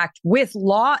contact with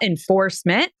law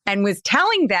enforcement and was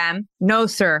telling them, no,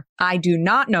 sir, I do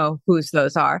not know whose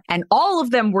those are. And all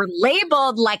of them were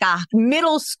labeled like a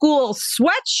middle school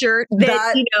sweatshirt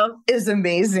that is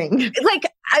amazing. Like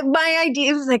my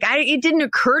idea was like, it didn't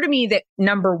occur to me that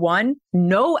number one,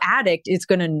 no addict is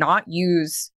going to not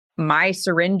use my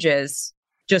syringes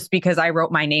just because I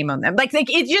wrote my name on them. Like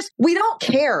it's just, we don't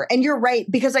care. And you're right,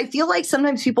 because I feel like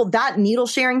sometimes people, that needle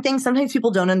sharing thing, sometimes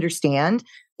people don't understand.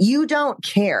 You don't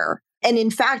care. And in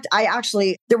fact,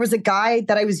 there was a guy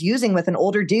that I was using with, an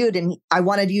older dude, and I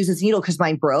wanted to use his needle because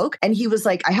mine broke. And he was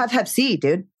like, I have Hep C,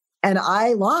 dude. And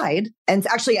I lied. And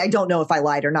actually, I don't know if I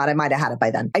lied or not. I might have had it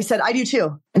by then. I said, I do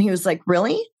too. And he was like,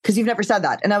 really? Because you've never said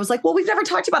that. And I was like, well, we've never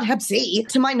talked about Hep C.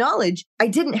 To my knowledge, I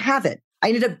didn't have it. I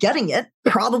ended up getting it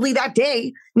probably that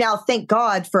day. Now, thank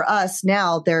God for us.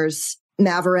 Now there's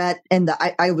Mavorette, and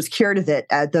I was cured of it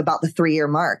at about the 3-year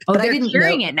mark. Oh, but I didn't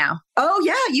curing it now. Oh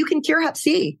yeah, you can cure Hep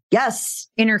C. Yes.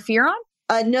 Interferon?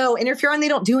 No, interferon they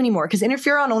don't do anymore, because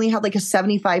interferon only had like a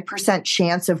 75%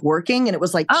 chance of working, and it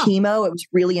was like chemo. It was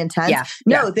really intense.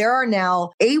 Yeah. There are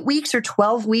now 8 weeks or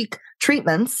 12-week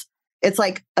treatments. It's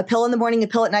like a pill in the morning, a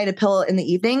pill at night, a pill in the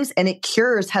evenings, and it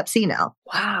cures Hep C now.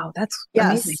 Wow, that's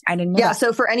amazing. I didn't know that.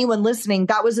 So for anyone listening,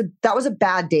 that was a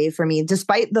bad day for me.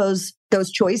 Despite those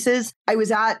choices, I was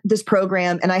at this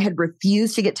program and I had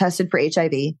refused to get tested for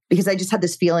HIV because I just had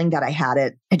this feeling that I had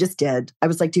it. I just did. I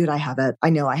was like, dude, I have it.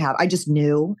 I know I have. I just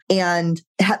knew. And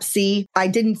Hep C, I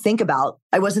didn't think about.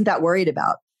 I wasn't that worried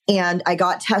about. And I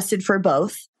got tested for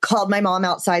both, called my mom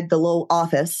outside the little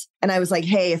office. And I was like,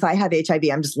 hey, if I have HIV,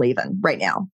 I'm just leaving right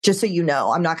now. Just so you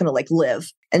know, I'm not going to live.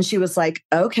 And she was like,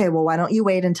 okay, well, why don't you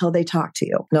wait until they talk to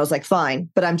you? And I was like, fine,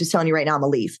 but I'm just telling you right now, I'm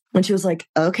going to leave. And she was like,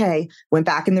 okay, went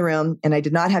back in the room, and I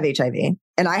did not have HIV.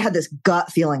 And I had this gut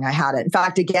feeling I had it. In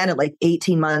fact, again, at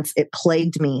 18 months, it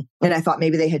plagued me. And I thought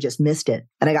maybe they had just missed it.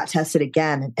 And I got tested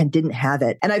again and didn't have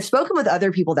it. And I've spoken with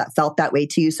other people that felt that way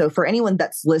too. So for anyone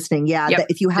that's listening, that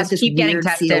if you have this weird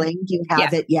feeling, you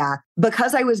have it. Yeah.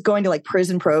 Because I was going to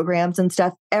prison programs and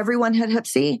stuff, everyone had Hep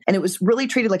C, and it was really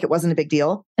treated like it wasn't a big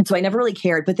deal. And so I never really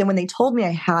cared. But then when they told me I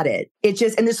had it,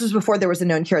 and this was before there was a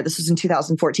known cure. This was in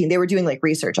 2014. They were doing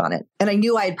research on it. And I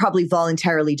knew I had probably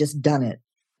voluntarily just done it.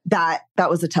 That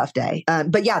was a tough day.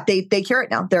 But yeah, they cure it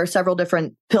now. There are several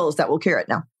different pills that will cure it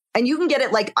now. And you can get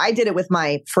it I did it with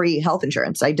my free health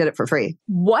insurance. I did it for free.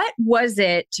 What was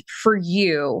it for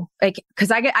you? Because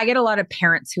I get a lot of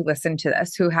parents who listen to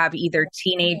this who have either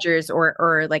teenagers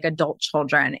or adult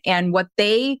children. And what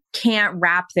they can't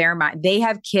wrap their mind, they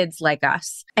have kids like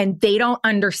us, and they don't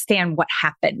understand what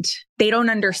happened. They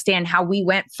don't understand how we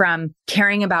went from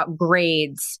caring about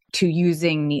grades to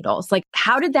using needles.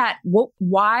 How did that,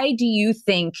 why do you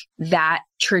think that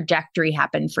trajectory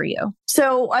happened for you?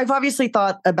 So I've obviously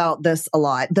thought about this a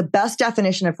lot. The best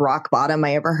definition of rock bottom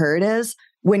I ever heard is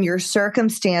when your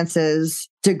circumstances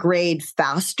degrade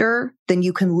faster than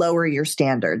you can lower your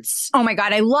standards. Oh my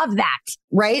God, I love that.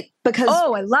 Right? Because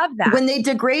I love that. When they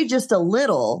degrade just a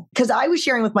little, because I was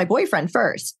sharing with my boyfriend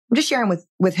first. I'm just sharing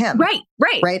with him.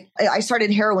 Right. I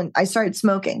started heroin. I started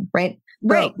smoking, right?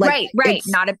 Right.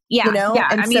 Not a, yeah.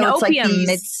 I mean, so opium,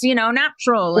 it's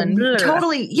natural and blah.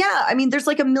 Totally. Yeah. I mean, there's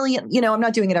a million, I'm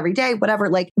not doing it every day, whatever.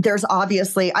 There's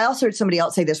obviously, I also heard somebody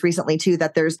else say this recently too,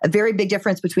 that there's a very big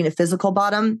difference between a physical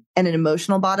bottom and an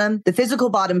emotional bottom. The physical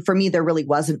bottom for me, there really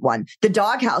wasn't one. The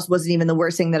doghouse wasn't even the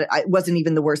worst thing wasn't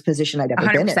even the worst position I'd ever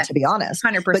 100%. Been in, to be honest.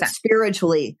 100%. But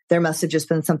spiritually, there must have just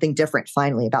been something different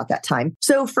finally about that time.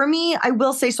 So for me, I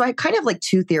will say, so I kind of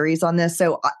two theories on this.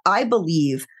 So I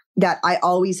believe that I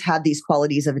always had these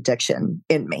qualities of addiction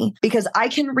in me, because I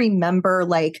can remember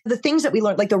the things that we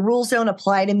learned, the rules don't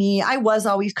apply to me. I was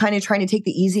always kind of trying to take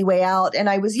the easy way out, and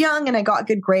I was young and I got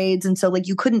good grades. And so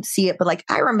you couldn't see it. But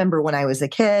I remember when I was a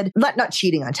kid, not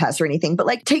cheating on tests or anything, but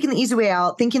taking the easy way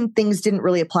out, thinking things didn't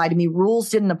really apply to me. Rules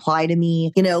didn't apply to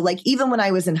me. Even when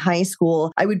I was in high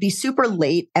school, I would be super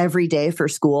late every day for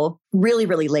school, really,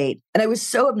 really late. And I was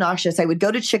so obnoxious. I would go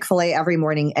to Chick-fil-A every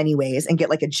morning anyways and get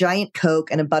a giant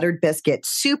Coke and a buttered biscuit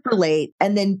super late,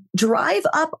 and then drive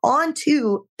up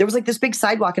onto, there was this big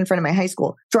sidewalk in front of my high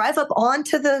school, drive up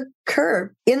onto the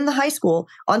curb in the high school,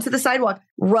 onto the sidewalk,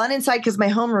 run inside because my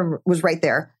homeroom was right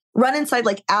there, run inside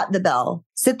at the bell,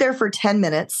 sit there for 10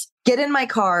 minutes, get in my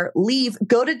car, leave,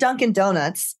 go to Dunkin'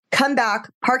 Donuts, come back,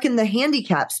 park in the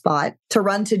handicap spot to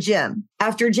run to gym.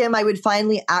 After gym, I would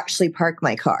finally actually park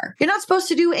my car. You're not supposed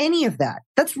to do any of that.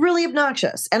 That's really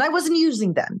obnoxious. And I wasn't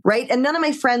using them, right? And none of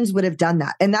my friends would have done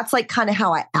that. And that's like kind of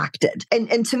how I acted.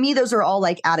 And to me, those are all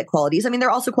like added qualities. I mean, there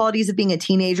are also qualities of being a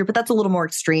teenager, but that's a little more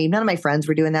extreme. None of my friends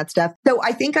were doing that stuff. So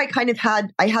I think I kind of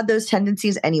had those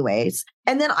tendencies anyways.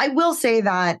 And then I will say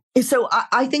that, so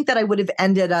I think that I would have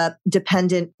ended up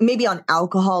dependent maybe on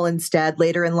alcohol instead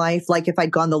later in life. Like if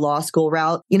I'd gone the law school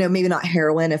route, maybe not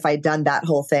heroin if I'd done that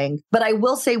whole thing. But I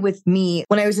will say with me,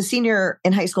 when I was a senior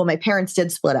in high school, my parents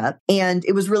did split up and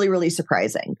it was really, really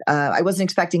surprising. I wasn't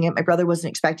expecting it. My brother wasn't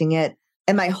expecting it.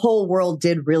 And my whole world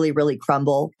did really, really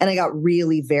crumble. And I got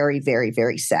really very, very,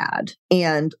 very sad.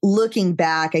 And looking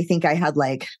back, I think I had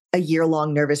like a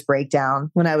year-long nervous breakdown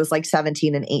when I was like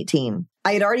 17 and 18.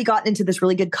 I had already gotten into this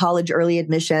really good college early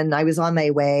admission. I was on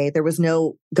my way. There was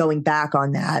no going back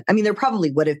on that. I mean, there probably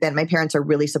would have been. My parents are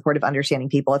really supportive, understanding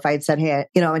people. If I had said, hey,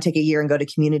 I'm going to take a year and go to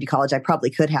community college, I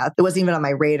probably could have. It wasn't even on my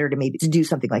radar to do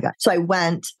something like that. So I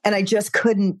went and I just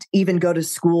couldn't even go to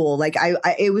school. Like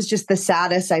it was just the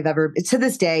saddest I've ever, to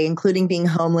this day, including being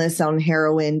homeless on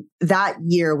heroin. That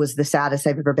year was the saddest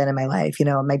I've ever been in my life.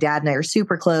 My dad and I are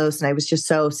super close and I was just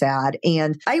so sad.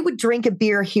 And I would drink a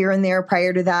beer here and there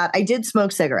prior to that. I did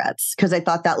smoke cigarettes because I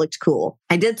thought that looked cool.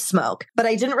 I did smoke, but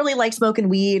I didn't really like smoking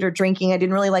weed or drinking. I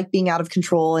didn't really like being out of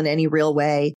control in any real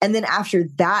way. And then after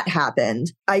that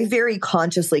happened, I very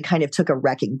consciously kind of took a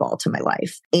wrecking ball to my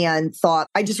life and thought,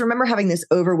 I just remember having this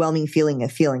overwhelming feeling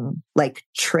of feeling like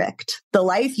tricked. The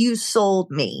life you sold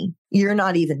me, you're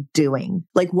not even doing.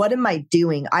 Like, what am I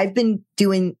doing? I've been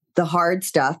doing the hard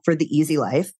stuff for the easy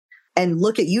life. And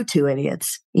look at you two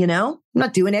idiots, I'm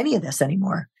not doing any of this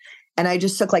anymore. And I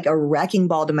just took like a wrecking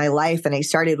ball to my life. And I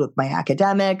started with my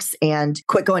academics and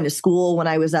quit going to school when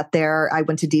I was up there. I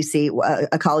went to DC,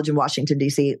 a college in Washington,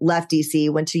 DC, left DC,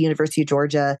 went to University of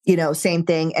Georgia, same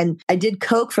thing. And I did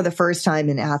coke for the first time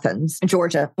in Athens,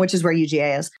 Georgia, which is where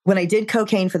UGA is. When I did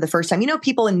cocaine for the first time,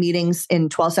 people in meetings, in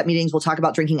 12-step meetings, will talk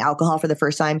about drinking alcohol for the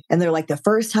first time. And they're like, the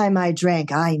first time I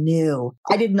drank, I knew.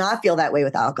 I did not feel that way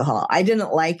with alcohol. I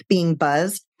didn't like being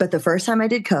buzzed. But the first time I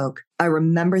did coke, I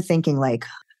remember thinking like,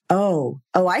 oh,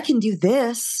 I can do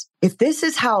this. If this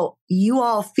is how you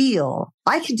all feel,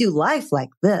 I could do life like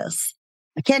this.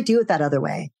 I can't do it that other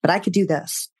way, but I could do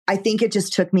this. I think it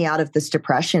just took me out of this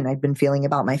depression I'd been feeling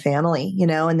about my family,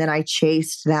 and then I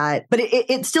chased that, but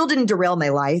it still didn't derail my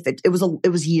life. It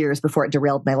was years before it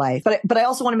derailed my life. But I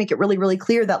also want to make it really, really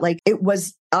clear that like it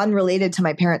was unrelated to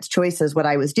my parents' choices, what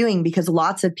I was doing, because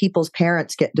lots of people's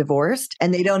parents get divorced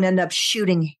and they don't end up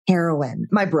shooting heroin.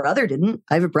 My brother didn't.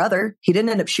 I have a brother. He didn't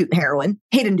end up shooting heroin.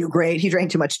 He didn't do great. He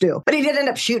drank too much too, but he did end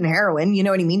up shooting heroin. You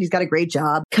know what I mean? He's got a great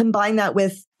job. Combine that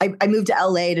with, I moved to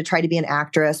LA to try to be an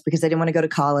actress because I didn't want to go to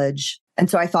college. And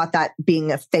so I thought that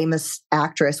being a famous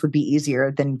actress would be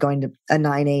easier than going to a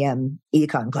 9 a.m.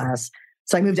 econ class.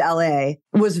 So I moved to LA,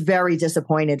 was very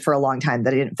disappointed for a long time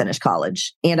that I didn't finish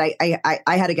college. And I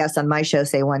had a guest on my show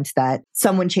say once that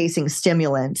someone chasing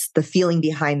stimulants, the feeling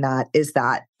behind that is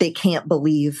that they can't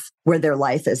believe where their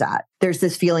life is at. There's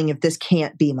this feeling of this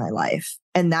can't be my life.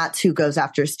 And that's who goes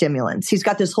after stimulants. He's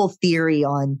got this whole theory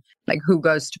on like who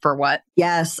goes for what?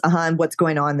 Yes. And what's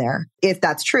going on there. If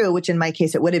that's true, which in my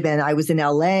case, it would have been, I was in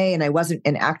LA and I wasn't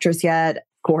an actress yet, of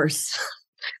course,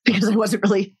 because I wasn't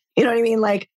really, you know what I mean?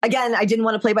 Like, again, I didn't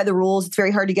want to play by the rules. It's very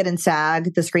hard to get in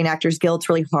SAG, the Screen Actors Guild. It's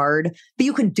really hard, but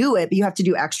you can do it, but you have to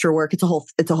do extra work. It's a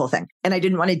whole thing. And I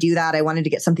didn't want to do that. I wanted to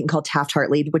get something called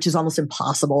Taft-Hartley, which is almost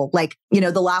impossible. Like,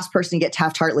 the last person to get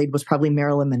Taft-Hartley was probably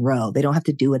Marilyn Monroe. They don't have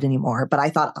to do it anymore, but I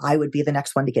thought I would be the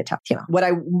next one to get Taft. What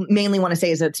I mainly want to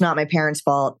say is that it's not my parents'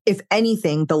 fault. If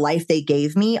anything, the life they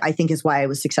gave me, I think is why I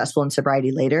was successful in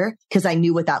sobriety later, because I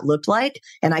knew what that looked like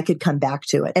and I could come back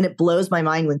to it. And it blows my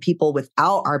mind when people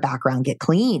without our background get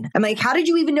clean. I'm like, how did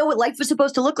you even know what life was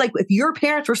supposed to look like if your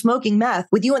parents were smoking meth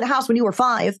with you in the house when you were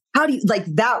 5? How do you, like,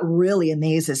 that really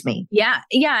amazes me. Yeah.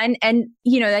 And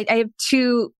I have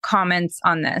two comments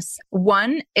on this.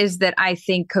 One is that I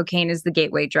think cocaine is the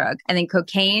gateway drug. I think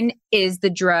cocaine is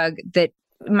the drug that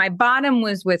my bottom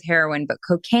was with heroin, but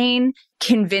cocaine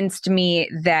convinced me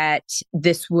that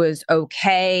this was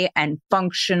okay and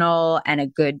functional and a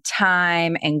good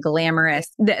time and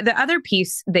glamorous. The other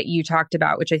piece that you talked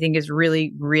about, which I think is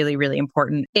really, really, really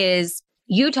important, is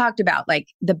you talked about like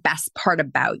the best part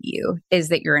about you is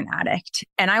that you're an addict.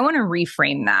 And I want to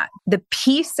reframe that. The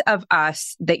piece of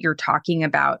us that you're talking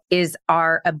about is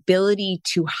our ability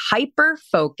to hyper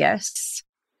focus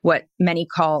what many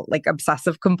call like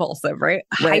obsessive compulsive, right?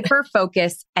 Hyper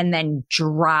focus and then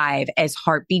drive as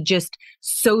hard, be just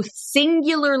so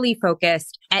singularly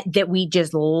focused that we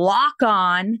just lock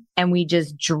on and we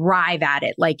just drive at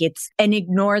it. Like and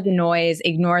ignore the noise,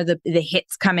 ignore the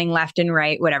hits coming left and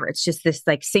right, whatever. It's just this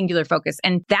like singular focus.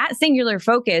 And that singular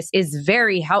focus is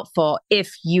very helpful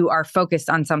if you are focused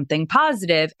on something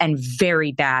positive, and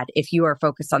very bad if you are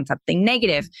focused on something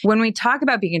negative. When we talk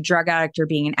about being a drug addict or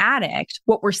being an addict,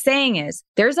 what we're saying is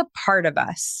there's a part of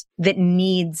us that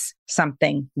needs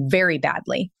something very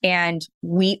badly. And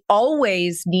we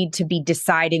always need to be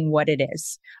deciding what it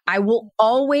is. I will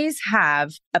always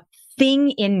have a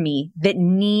thing in me that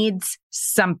needs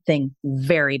something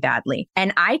very badly.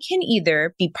 And I can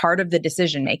either be part of the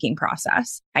decision-making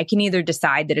process. I can either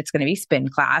decide that it's going to be spin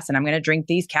class and I'm going to drink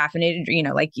these caffeinated,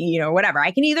 whatever.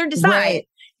 I can either decide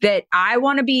that I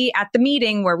want to be at the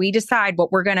meeting where we decide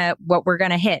what we're going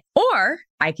to hit, or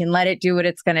I can let it do what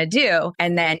it's going to do.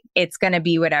 And then it's going to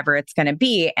be whatever it's going to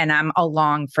be. And I'm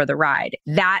along for the ride.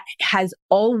 That has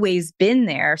always been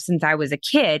there since I was a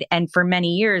kid. And for many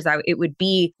years, it would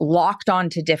be locked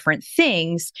onto different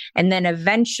things. And then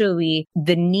eventually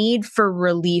the need for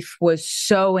relief was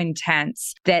so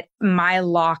intense that my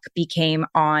lock became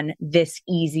on this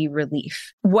easy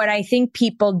relief. What I think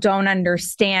people don't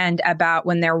understand about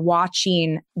when they're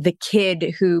watching the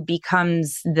kid who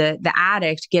becomes the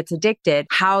addict, gets addicted,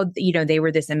 how, they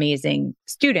were this amazing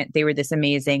student, they were this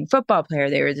amazing football player,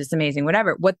 they were this amazing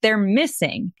whatever. What they're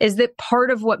missing is that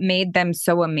part of what made them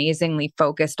so amazingly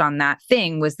focused on that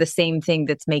thing was the same thing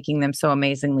that's making them so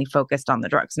amazingly focused on the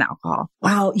drugs and alcohol.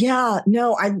 Wow. Yeah.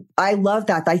 No, I love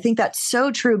that. I think that's so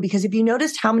true, because if you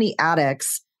noticed how many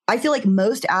addicts, I feel like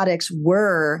most addicts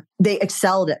they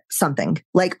excelled at something.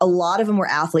 Like a lot of them were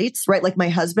athletes, right? Like my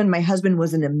husband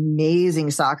was an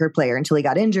amazing soccer player until he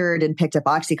got injured and picked up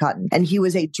Oxycontin. And he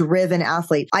was a driven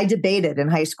athlete. I debated in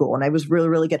high school and I was really,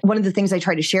 really good. One of the things I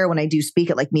try to share when I do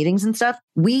speak at like meetings and stuff,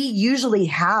 we usually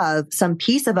have some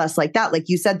piece of us like that. Like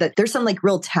you said, that there's some like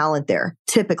real talent there,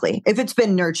 typically, if it's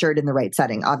been nurtured in the right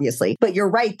setting, obviously. But you're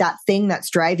right. That thing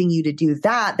that's driving you to do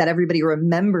that everybody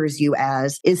remembers you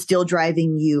as, is still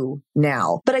driving you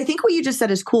now. But I think what you just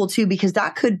said is cool too, because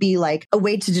that could be like a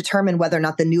way to determine whether or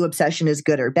not the new obsession is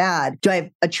good or bad. Do I have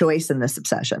a choice in this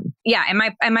obsession? Yeah.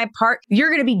 You're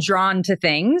going to be drawn to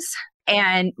things.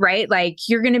 And right, like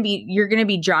you're going to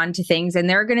be drawn to things, and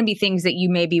there are going to be things that you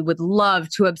maybe would love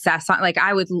to obsess on. Like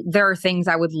there are things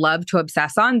I would love to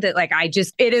obsess on that like,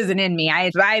 it isn't in me.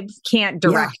 I can't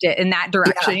direct it in that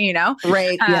direction,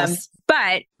 Right. Yes.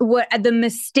 But what the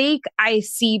mistake I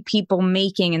see people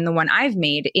making, and the one I've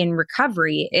made in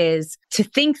recovery, is to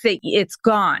think that it's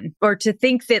gone, or to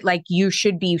think that like you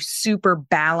should be super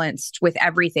balanced with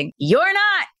everything. You're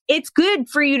not. It's good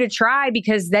for you to try,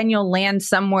 because then you'll land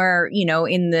somewhere,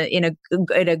 in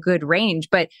a good range.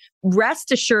 But rest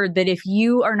assured that if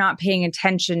you are not paying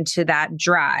attention to that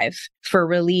drive for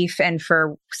relief and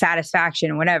for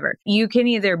satisfaction and whatever, you can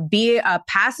either be a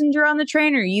passenger on the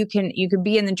train or you can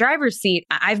be in the driver's seat.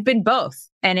 I've been both,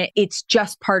 and it's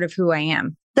just part of who I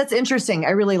am. That's interesting. I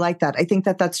really like that. I think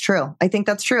that's true.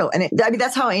 And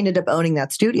that's how I ended up owning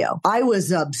that studio. I was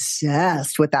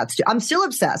obsessed with that studio. I'm still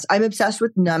obsessed. I'm obsessed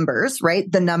with numbers, right?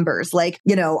 The numbers. Like,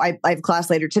 I have class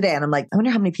later today and I'm like, I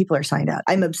wonder how many people are signed up.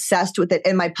 I'm obsessed with it.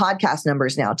 And my podcast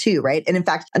numbers now too, right? And in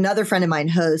fact, another friend of mine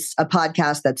hosts a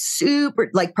podcast that's super,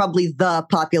 like probably the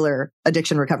popular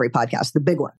addiction recovery podcast, the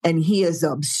big one. And he is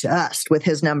obsessed with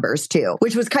his numbers too,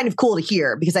 which was kind of cool to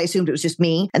hear, because I assumed it was just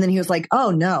me. And then he was like,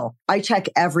 oh no, I check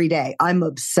every day. I'm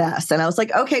obsessed. And I was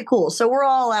like, okay, cool. So we're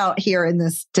all out here in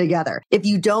this together. If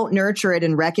you don't nurture it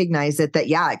and recognize it, that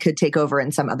it could take over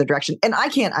in some other direction. And I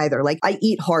can't either. Like I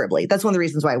eat horribly. That's one of the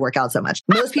reasons why I work out so much.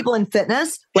 Most people in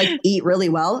fitness like eat really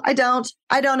well. I don't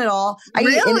at all.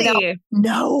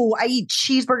 No, I eat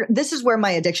cheeseburger. This is where my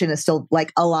addiction is still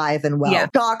like alive and well. Yeah.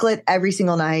 Chocolate every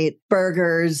single night,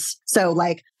 burgers. So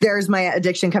like there's my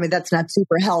addiction coming. That's not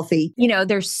super healthy.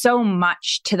 There's so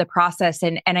much to the process.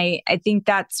 And I think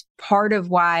that's part of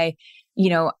why,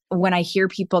 when I hear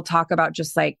people talk about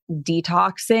just like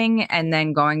detoxing and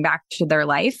then going back to their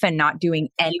life and not doing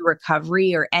any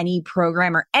recovery or any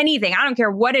program or anything, I don't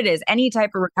care what it is, any type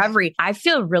of recovery, I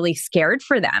feel really scared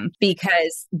for them,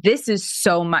 because this is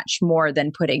so much more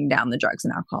than putting down the drugs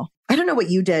and alcohol. I don't know what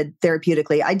you did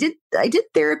therapeutically. I did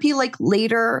therapy like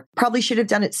later, probably should have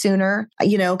done it sooner,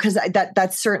 because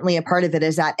that's certainly a part of it,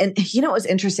 is that. And what was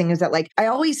interesting is that like, I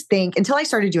always think, until I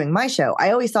started doing my show,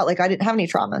 I always thought like I didn't have any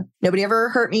trauma. Nobody ever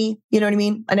hurt me. me. You know what I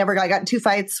mean? I got in 2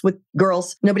 fights with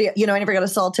girls. Nobody, I never got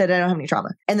assaulted. I don't have any trauma.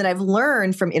 And then I've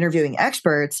learned from interviewing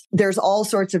experts, there's all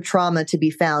sorts of trauma to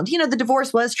be found. The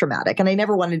divorce was traumatic. And I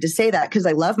never wanted to say that because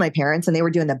I love my parents and they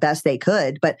were doing the best they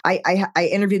could. But I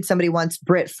interviewed somebody once,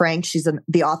 Britt Frank. She's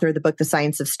the author of the book, The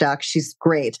Science of Stuck. She's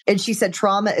great. And she said,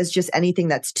 trauma is just anything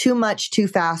that's too much, too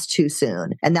fast, too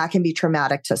soon. And that can be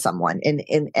traumatic to someone in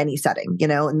any setting,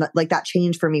 and like that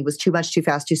change for me was too much, too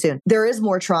fast, too soon. There is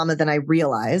more trauma than I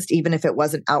realized, even if it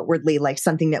wasn't outwardly like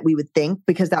something that we would think,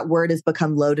 because that word has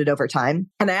become loaded over time.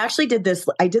 And I actually did this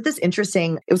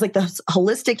interesting, it was like the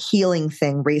holistic healing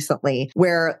thing recently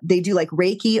where they do like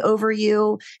Reiki over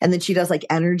you. And then she does like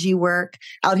energy work.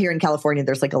 Out here in California,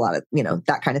 there's like a lot of,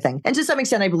 that kind of thing. And to some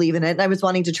extent, I believe in it. And I was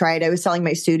wanting to try it. I was selling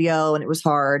my studio and it was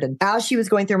hard. And as she was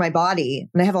going through my body,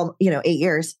 and I have 8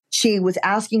 years, she was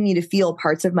asking me to feel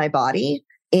parts of my body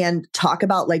and talk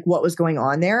about like what was going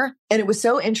on there. And it was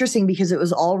so interesting because it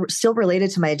was all still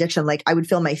related to my addiction. Like I would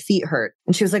feel my feet hurt.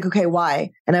 And she was like, okay,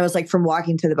 why? And I was like, from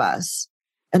walking to the bus.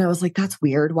 And I was like, that's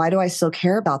weird. Why do I still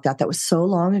care about that? That was so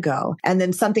long ago. And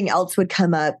then something else would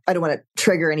come up. I don't want to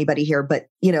trigger anybody here, but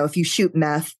if you shoot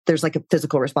meth, there's like a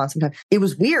physical response sometimes. It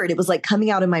was weird. It was like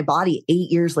coming out of my body 8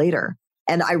 years later.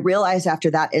 And I realized after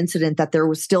that incident that there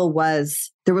was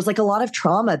like a lot of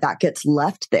trauma that gets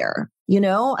left there.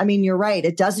 I mean, you're right.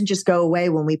 It doesn't just go away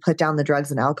when we put down the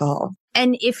drugs and alcohol.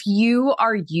 And if you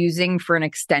are using for an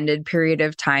extended period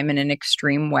of time in an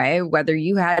extreme way, whether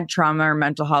you had trauma or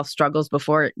mental health struggles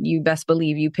before, you best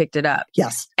believe you picked it up.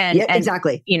 Yes. And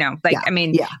exactly.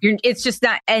 It's just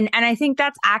that. And I think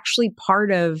that's actually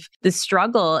part of the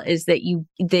struggle is that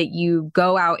you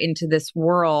go out into this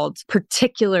world,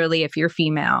 particularly if you're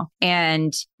female,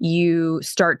 and you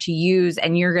start to use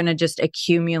and you're going to just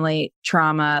accumulate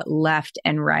trauma left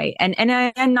and right. And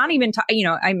I'm not even,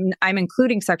 I'm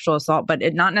including sexual assault, but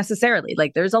not necessarily.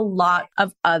 Like there's a lot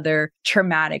of other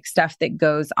traumatic stuff that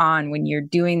goes on when you're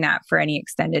doing that for any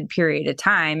extended period of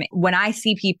time. When I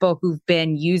see people who've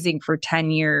been using for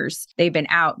 10 years, they've been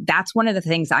out, that's one of the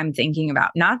things I'm thinking about,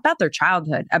 not about their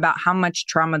childhood, about how much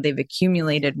trauma they've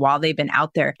accumulated while they've been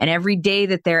out there. And every day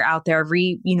that they're out there,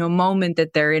 every, moment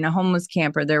that they're in a homeless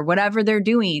camp or they're whatever they're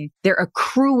doing, they're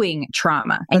accruing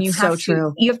trauma. And you have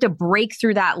to break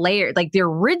through that layer. Like the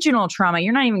original trauma,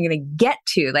 you're not even going to get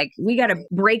to. Like we got to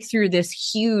break through this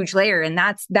huge layer. And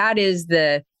that is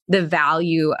the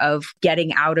value of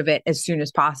getting out of it as soon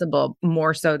as possible,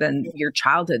 more so than your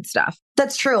childhood stuff.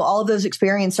 That's true. All of those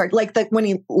experiences start like when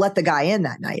he let the guy in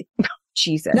that night.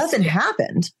 Jesus. Nothing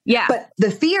happened. Yeah. But the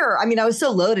fear, I mean, I was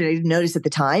so loaded, I didn't notice at the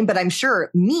time, but I'm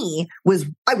sure I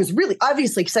was really,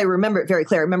 obviously, because I remember it very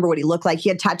clear. I remember what he looked like. He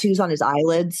had tattoos on his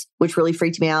eyelids, which really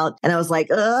freaked me out. And I was like,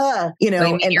 ugh,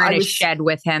 and you're in a shed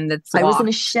with him that's locked. I was in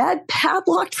a shed,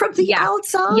 padlocked from the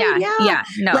outside. Yeah.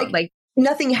 No,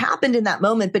 nothing happened in that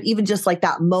moment, but even just like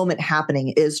that moment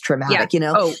happening is traumatic,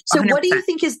 Oh, So 100%. What do you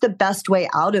think is the best way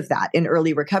out of that in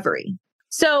early recovery?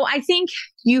 So I think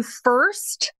you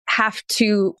first have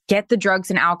to get the drugs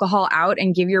and alcohol out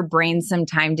and give your brain some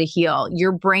time to heal.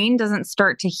 Your brain doesn't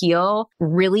start to heal.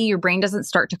 Really, your brain doesn't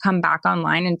start to come back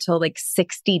online until like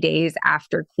 60 days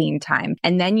after clean time.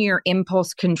 And then the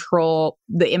impulse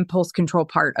control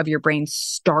part of your brain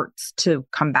starts to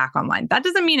come back online. That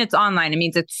doesn't mean it's online. It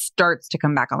means it starts to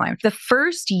come back online. The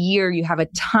first year, you have a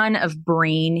ton of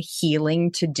brain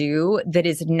healing to do that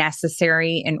is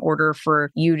necessary in order for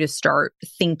you to start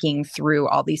thinking through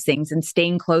all these things and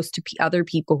staying close to other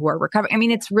people who are recovering. I mean,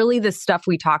 it's really the stuff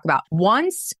we talk about.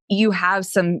 Once you have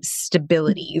some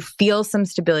stability, you feel some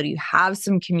stability, you have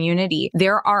some community,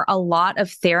 there are a lot of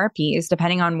therapies,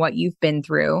 depending on what you've been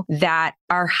through, that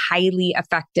are highly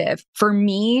effective. For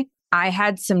me, I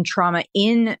had some trauma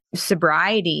in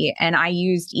sobriety and I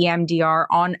used EMDR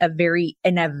on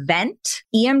an event.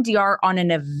 EMDR on an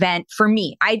event for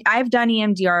me. I've done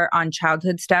EMDR on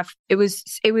childhood stuff. It was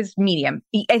medium.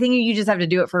 I think you just have to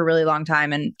do it for a really long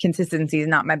time and consistency is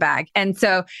not my bag. And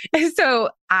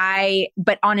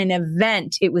but on an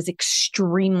event, it was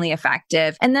extremely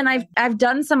effective. And then I've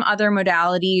done some other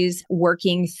modalities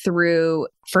working through,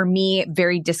 for me,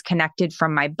 very disconnected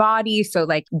from my body. So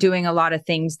like doing a lot of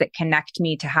things that connect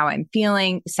me to how I'm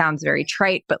feeling. Sounds very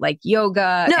trite, but like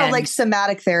yoga. No, like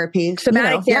somatic therapy.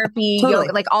 Therapy, totally.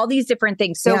 yoga, like all these different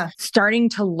things. So starting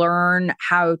to learn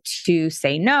how to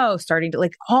say no, starting to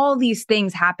like all these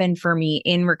things happened for me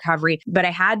in recovery, but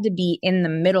I had to be in the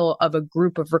middle of a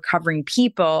group of recovering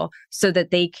people so that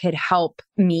they could help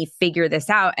me figure this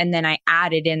out. And then I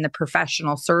added in the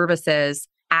professional services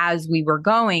as we were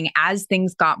going, as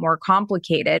things got more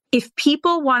complicated. If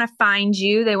people want to find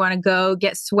you, they want to go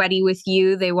get sweaty with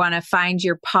you, they want to find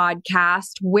your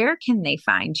podcast, where can they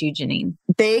find you, Jeannine?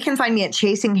 They can find me at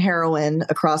Chasing Heroin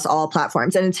across all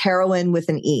platforms. And it's heroin with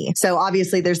an E. So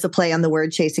obviously there's the play on the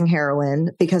word chasing heroin,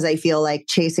 because I feel like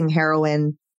chasing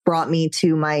heroin brought me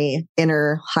to my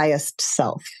inner highest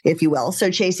self, if you will. So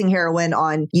Chasing Heroin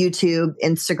on YouTube,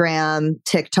 Instagram,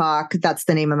 TikTok, that's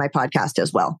the name of my podcast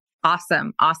as well.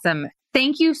 Awesome. Awesome.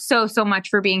 Thank you so much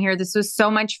for being here. This was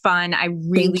so much fun. I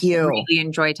really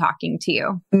enjoy talking to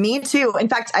you. Me too. In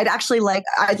fact, I'd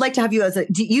like to have you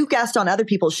you guest on other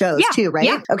people's shows too, right?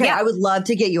 Yeah, okay. Yeah. I would love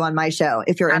to get you on my show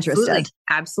if you're interested.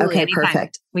 Absolutely. Okay, anytime.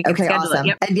 Perfect. We can schedule awesome. it.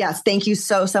 Yep. And yes, thank you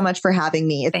so much for having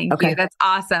me. Thank you. That's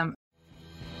awesome.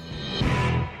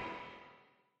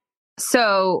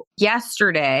 So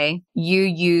yesterday you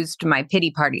used my pity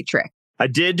party trick. I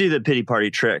did do the pity party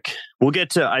trick.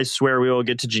 I swear we will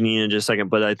get to Jeannine in just a second,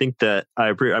 but I think that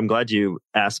I'm glad you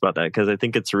asked about that, because I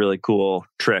think it's a really cool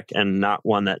trick and not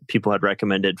one that people had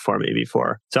recommended for me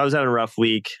before. So I was having a rough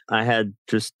week. I had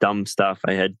just dumb stuff.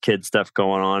 I had kid stuff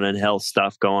going on and health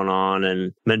stuff going on,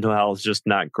 and mental health just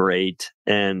not great.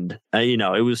 And,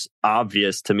 it was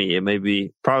obvious to me. It may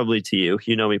be probably to you.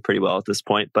 You know me pretty well at this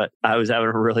point, but I was having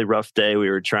a really rough day.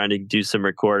 We were trying to do some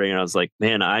recording and I was like,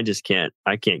 man, I can't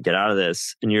get out of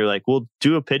this. And you're like, well,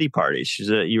 do a pity party.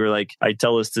 You were like, I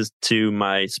tell this to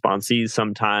my sponsees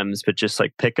sometimes, but just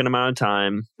like pick an amount of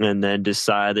time and then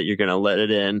decide that you're going to let it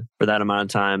in for that amount of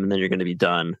time and then you're going to be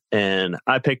done. And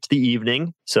I picked the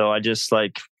evening. So I just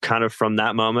kind of from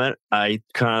that moment, I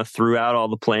kind of threw out all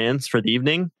the plans for the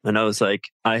evening. And I was like,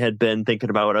 I had been thinking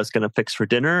about what I was going to fix for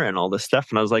dinner and all this stuff.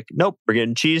 And I was like, nope, we're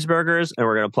getting cheeseburgers and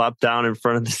we're going to plop down in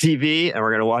front of the TV and we're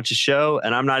going to watch a show.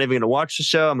 And I'm not even going to watch the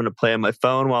show. I'm going to play on my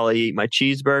phone while I eat my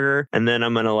cheeseburger. And then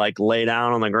I'm going to lay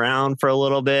down on the ground for a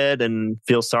little bit and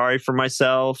feel sorry for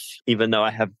myself, even though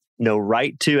I have no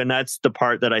right to. And that's the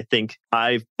part that I think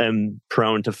I am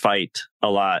prone to fight a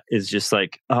lot, is just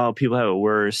oh, people have it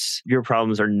worse. Your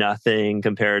problems are nothing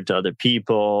compared to other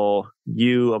people.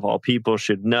 You, of all people,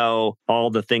 should know all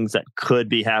the things that could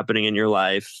be happening in your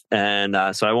life. And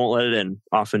so I won't let it in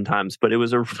oftentimes, but it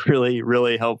was a really,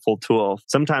 really helpful tool.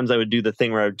 Sometimes I would do the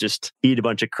thing where I would just eat a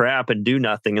bunch of crap and do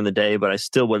nothing in the day, but I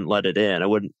still wouldn't let it in.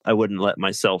 I wouldn't let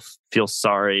myself feel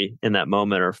sorry in that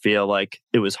moment or feel like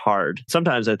it was hard.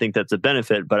 Sometimes I think that's a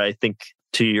benefit, but I think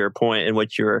to your point and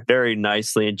what you're very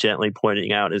nicely and gently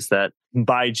pointing out is that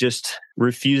by just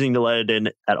refusing to let it in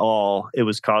at all, it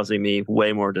was causing me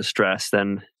way more distress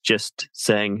than just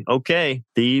saying, okay,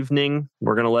 the evening,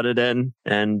 we're going to let it in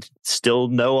and still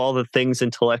know all the things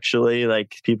intellectually.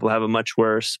 People have it much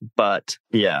worse. But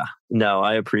yeah, no,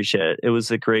 I appreciate it. It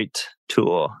was a great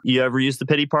tool. You ever use the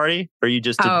pity party, or you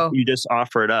just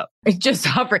offer it up? Just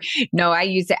offer. No, I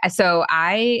use it. So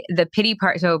the pity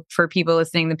party. So for people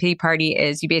listening, the pity party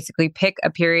is you basically pick a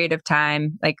period of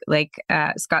time, like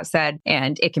Scott said,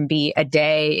 and it can be a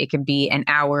day, it can be an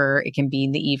hour, it can be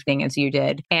in the evening, as you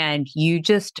did, and you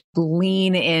just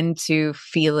lean into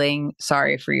feeling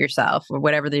sorry for yourself or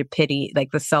whatever the pity,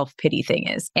 the self-pity thing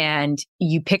is, and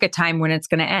you pick a time when it's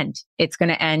going to end. It's going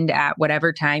to end at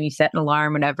whatever time you set an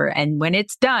alarm, whatever, and when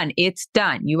it's done, it's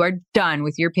done. You are done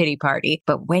with your pity party.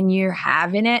 But when you're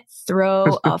having it,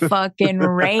 throw a fucking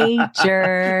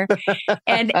rager.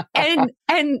 And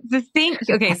the thing,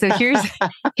 okay, so here's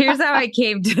how I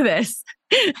came to this.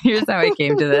 Here's how I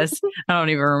came to this. I don't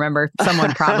even remember.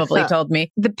 Someone probably told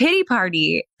me. The pity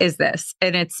party is this,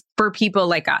 and it's for people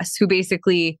like us who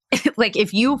basically,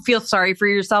 if you feel sorry for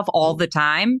yourself all the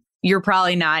time, you're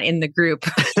probably not in the group.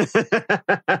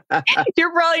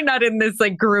 You're probably not in this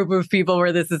group of people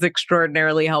where this is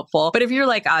extraordinarily helpful. But if you're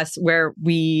like us, where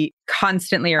we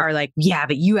constantly are yeah,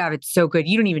 but you have it so good.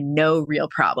 You don't even know real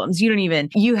problems.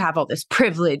 You have all this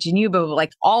privilege and you have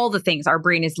all the things. Our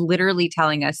brain is literally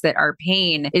telling us that our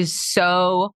pain is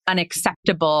so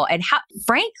unacceptable. And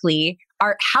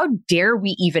how dare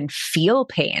we even feel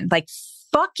pain?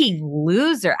 Fucking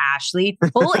loser, Ashley.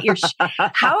 Pull at your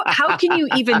how can you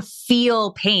even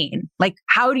feel pain?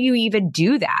 How do you even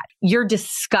do that? You're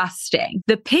disgusting.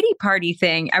 The pity party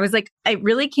thing, it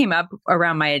really came up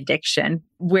around my addiction,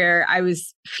 where I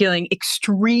was feeling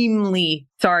extremely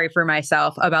sorry for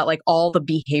myself about all the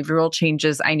behavioral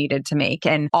changes I needed to make,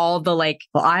 and all the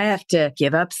I have to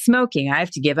give up smoking. I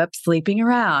have to give up sleeping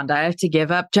around. I have to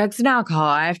give up drugs and alcohol.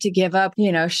 I have to give up,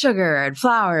 sugar and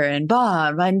flour and blah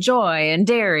and joy and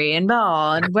dairy and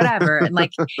blah and whatever. And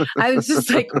I was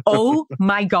just oh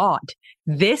my God,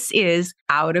 this is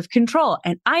out of control.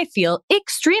 And I feel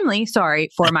extremely sorry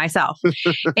for myself.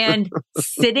 And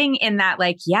sitting in that,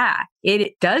 like, yeah,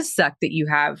 it does suck that you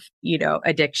have,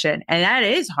 addiction. And that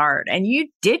is hard. And you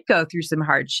did go through some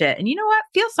hard shit. And you know what?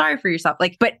 Feel sorry for yourself.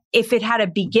 Like, but if it had a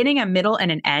beginning, a middle,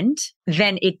 and an end,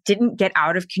 then it didn't get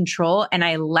out of control. And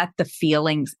I let the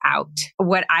feelings out.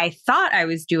 What I thought I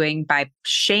was doing by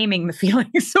shaming the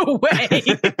feelings away,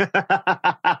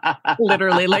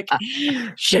 literally like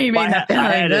shaming the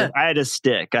feelings. I had a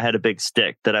stick. I had a big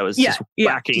stick that I was just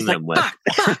whacking them with.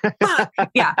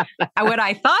 Yeah. What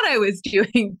I thought I was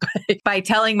doing by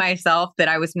telling myself that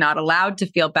I was not allowed to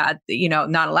feel bad,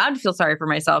 not allowed to feel sorry for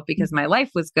myself because my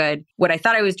life was good. What I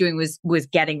thought I was doing was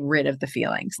getting rid of the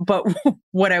feelings. But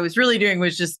what I was really doing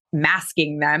was just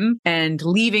masking them and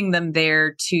leaving them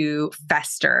there to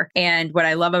fester. And what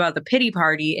I love about the pity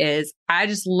party is I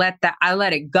just let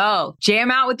it go. Jam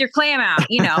out with your clam out,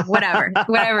 whatever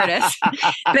it is.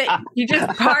 But you're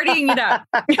just partying it up.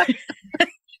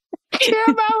 Jam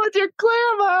out with your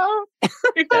clam out.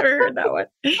 I've never heard that one.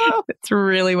 It's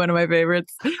really one of my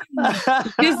favorites.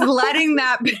 Just letting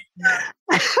that...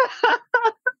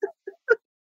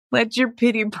 Let your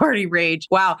pity party rage.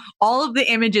 Wow. All of the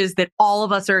images that all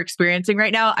of us are experiencing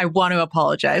right now, I want to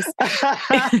apologize.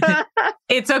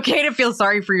 It's okay to feel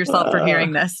sorry for yourself for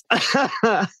hearing this.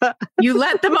 You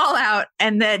let them all out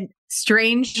and then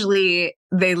strangely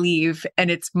they leave and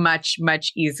it's much,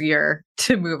 much easier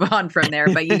to move on from there.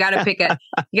 But you got to pick a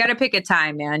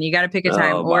time, man. You got to pick a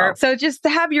time. Or so just to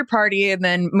have your party and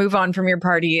then move on from your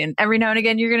party. And every now and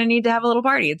again, you're going to need to have a little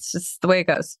party. It's just the way it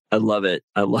goes. I love it.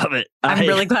 I'm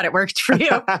really glad it worked for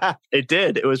you. It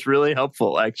did. It was really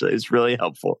helpful, actually. It's really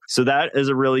helpful. So that is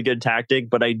a really good tactic.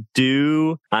 But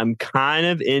I'm kind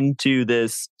of into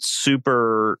this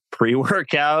super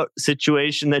pre-workout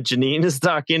situation that Jeannine is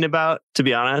talking about. To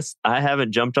be honest, I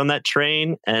haven't jumped on that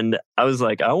train and I was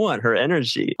like, I want her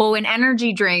energy. Well, when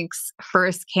energy drinks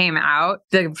first came out,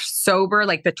 the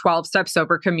 12-step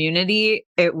sober community,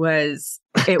 it was,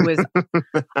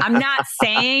 I'm not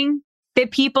saying that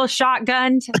people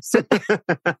shotgunned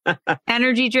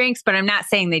energy drinks, but I'm not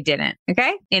saying they didn't.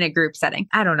 Okay. In a group setting.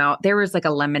 I don't know. There was like a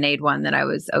lemonade one that I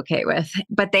was okay with,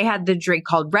 but they had the drink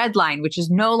called Red Line, which is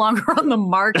no longer on the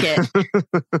market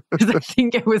because I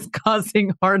think it was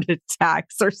causing heart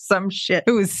attacks or some shit.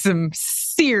 It was some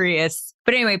serious.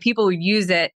 But anyway, people would use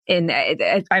it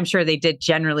I'm sure they did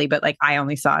generally, but like I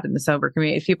only saw it in the sober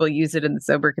community. People use it in the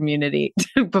sober community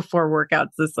before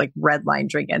workouts, this like Red Line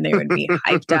drink, and they would be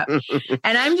hyped up.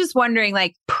 And I'm just wondering,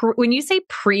 like, when you say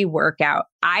pre-workout,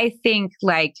 I think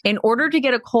like in order to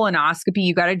get a colonoscopy,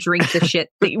 you got to drink the shit,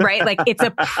 right? Like it's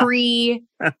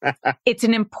it's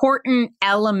an important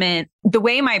element. The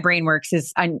way my brain works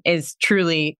is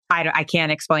truly, I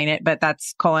can't explain it, but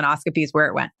that's colonoscopy is where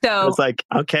it went. So it's like,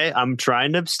 okay, I'm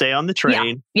trying to stay on the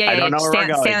train. Yeah. I don't know where we're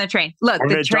going. Stay on the train. Look,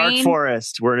 we're in a dark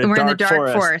forest. We're in the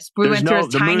dark forest. We went through a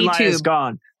tiny tube. Is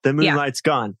gone. The moonlight's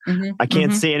gone. Mm-hmm, I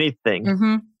can't see anything.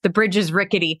 Mm-hmm. The bridge is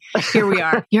rickety. Here we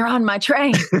are. You're on my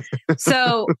train.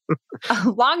 So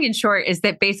long and short is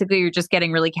that basically you're just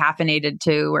getting really caffeinated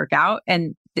to work out.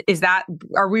 And is that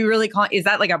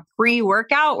like a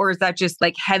pre-workout or is that just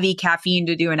like heavy caffeine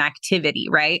to do an activity,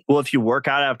 right? Well, if you work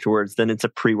out afterwards, then it's a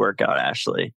pre-workout,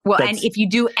 Ashley. Well, and if you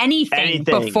do anything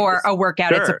before a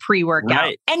workout, it's a pre-workout.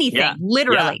 Right. Anything,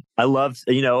 literally. Yeah. I love,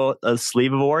 a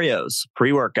sleeve of Oreos,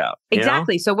 pre-workout.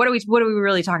 Exactly. So what are we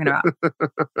really talking about?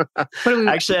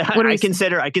 I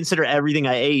consider everything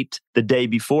I ate the day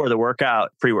before the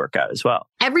workout pre-workout as well.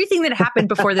 Everything that happened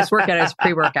before this workout is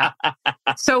pre-workout.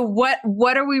 So what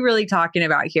are we really talking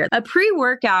about here? A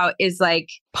pre-workout is like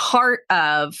part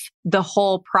of the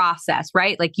whole process,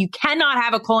 right? Like you cannot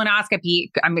have a colonoscopy.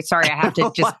 I'm sorry, I have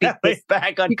to just be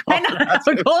back on. You cannot have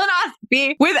a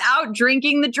colonoscopy without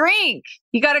drinking the drink.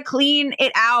 You got to clean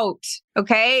it out.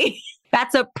 Okay.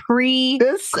 That's a pre-colonoscopy.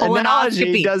 This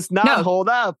analogy does not hold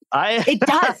up. It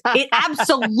does. It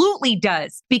absolutely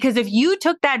does. Because if you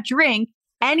took that drink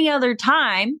any other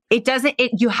time,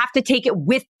 you have to take it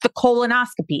with the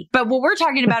colonoscopy. But what we're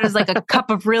talking about is like a cup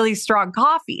of really strong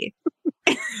coffee.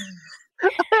 I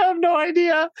have no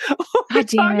idea. God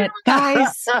damn it,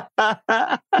 guys.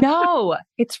 No,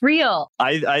 it's real.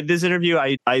 This interview,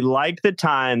 I like the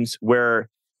times where,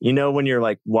 when you're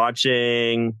like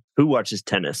watching, who watches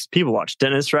tennis? People watch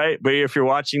tennis, right? But if you're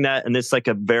watching that and it's like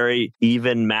a very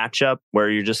even matchup where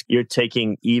you're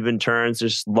taking even turns,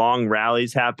 there's long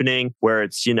rallies happening where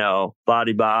it's,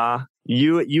 blah-de-blah.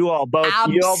 You all both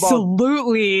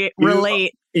absolutely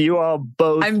relate. You all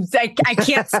both. I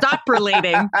can't stop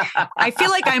relating. I feel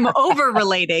like I'm over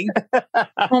relating.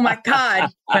 Oh my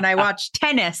God. When I watch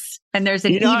tennis and there's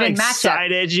an even matchup. How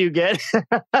excited you get?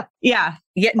 Yeah.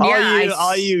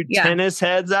 All you tennis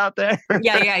heads out there.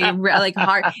 Yeah. Like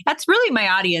hard. That's really my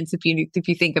audience. If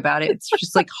you think about it, it's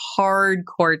just like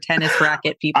hardcore tennis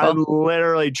racket people. I'm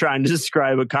literally trying to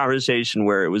describe a conversation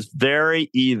where it was very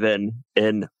even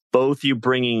and both you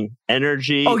bringing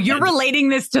energy. Oh, you're relating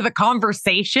this to the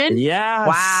conversation? Yes.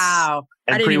 Wow.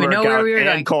 I didn't even know where we were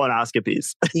going. And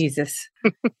colonoscopies. Jesus.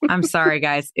 I'm sorry,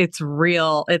 guys. It's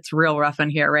real rough in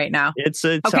here right now. It's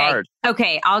hard.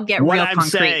 Okay, I'll get real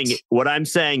concrete. What I'm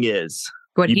saying is,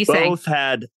 what you both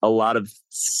had a lot of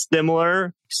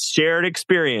similar shared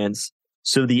experience.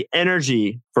 So the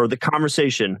energy for the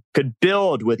conversation could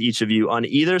build with each of you on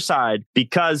either side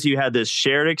because you had this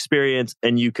shared experience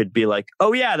and you could be like,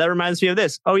 oh yeah, that reminds me of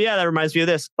this. Oh yeah, that reminds me of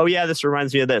this. Oh yeah, this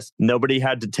reminds me of this. Nobody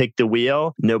had to take the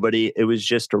wheel. It was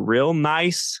just a real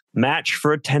nice match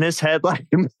for a tennis head like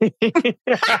me.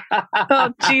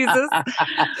 Oh, Jesus.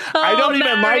 I don't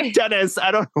even like tennis. I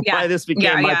don't know why this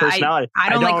became my personality. I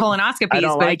don't like colonoscopies. I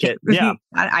don't like it. Yeah.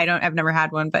 I've never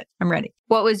had one, but I'm ready.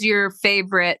 What was your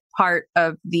favorite part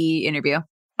of the interview?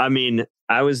 I mean,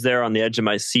 I was there on the edge of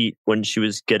my seat when she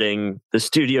was getting the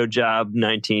studio job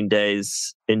 19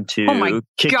 days into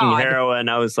kicking heroin.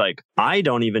 I was like, I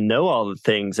don't even know all the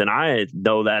things. And I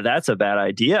know that that's a bad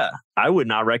idea. I would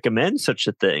not recommend such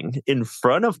a thing in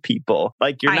front of people.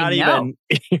 Like you're not even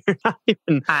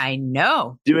I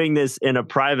know. Doing this in a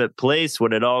private place.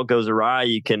 When it all goes awry,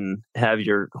 you can have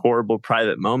your horrible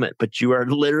private moment, but you are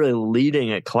literally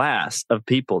leading a class of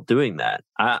people doing that.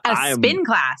 A spin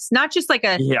class, not just like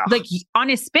like on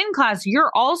a spin class,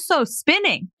 you're also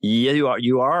spinning. Yeah,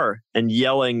 you are. And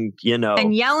yelling,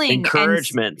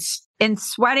 encouragements and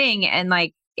sweating and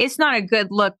like, it's not a good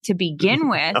look to begin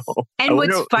with. No. And what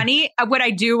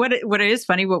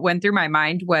went through my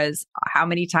mind was how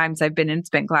many times I've been in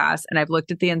spin class and I've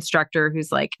looked at the instructor who's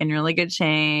like in really good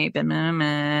shape and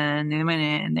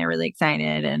they're really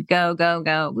excited and go,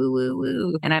 woo, woo,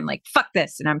 woo. And I'm like, fuck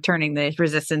this. And I'm turning the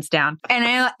resistance down. And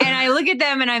I look at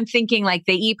them and I'm thinking like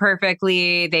they eat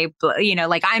perfectly. They,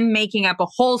 like I'm making up a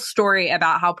whole story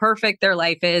about how perfect their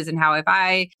life is and how if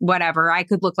I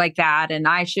could look like that and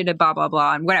I should have blah, blah,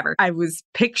 blah. And whatever. I was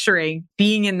picturing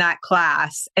being in that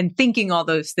class and thinking all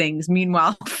those things.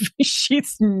 Meanwhile,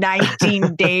 she's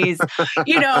 19 days,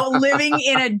 living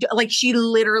in she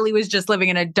literally was just living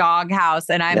in a doghouse.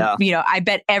 And I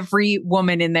bet every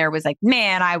woman in there was like,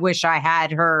 man, I wish I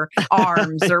had her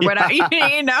arms or whatever,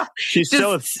 She's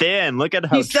so thin. Look at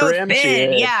how trim she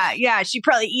is. Yeah. She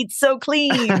probably eats so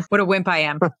clean. What a wimp I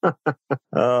am.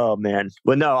 Oh, man.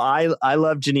 Well, no, I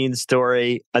love Jeannine's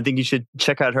story. I think you should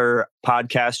check out her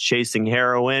podcast, Chasing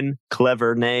Heroine.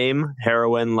 Clever name.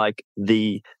 Heroine, like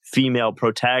the female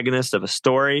protagonist of a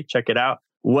story. Check it out.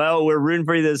 Well, we're rooting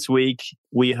for you this week.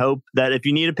 We hope that if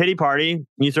you need a pity party,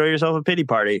 you throw yourself a pity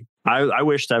party. I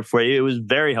wish that for you. It was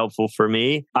very helpful for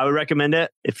me. I would recommend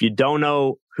it. If you don't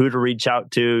know who to reach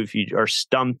out to, if you are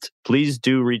stumped, please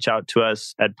do reach out to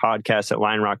us at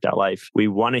podcast@lionrock.life. We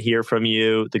want to hear from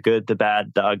you, the good, the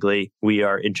bad, the ugly. We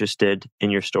are interested in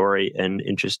your story and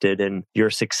interested in your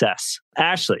success.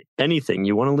 Ashley, anything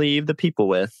you want to leave the people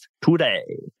with today?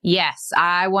 Yes,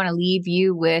 I want to leave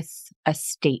you with a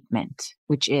statement,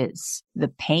 which is the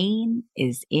pain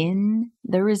is in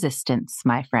the resistance,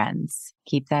 my friends.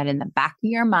 Keep that in the back of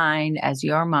your mind as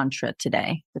your mantra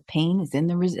today. The pain is in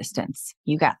the resistance.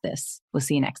 You got this. We'll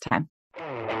see you next time.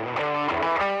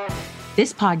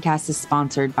 This podcast is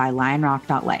sponsored by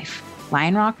lionrock.life.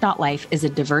 Lionrock.life is a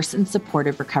diverse and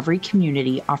supportive recovery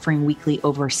community offering weekly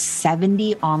over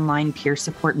 70 online peer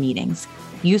support meetings,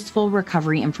 useful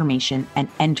recovery information, and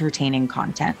entertaining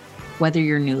content. Whether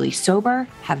you're newly sober,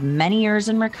 have many years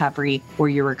in recovery, or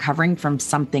you're recovering from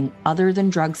something other than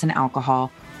drugs and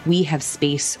alcohol, we have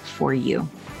space for you.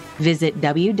 Visit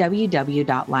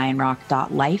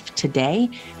www.lionrock.life today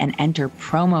and enter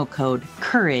promo code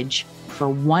COURAGE for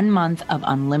 1 month of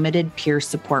unlimited peer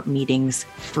support meetings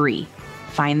free.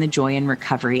 Find the joy in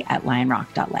recovery at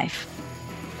lionrock.life.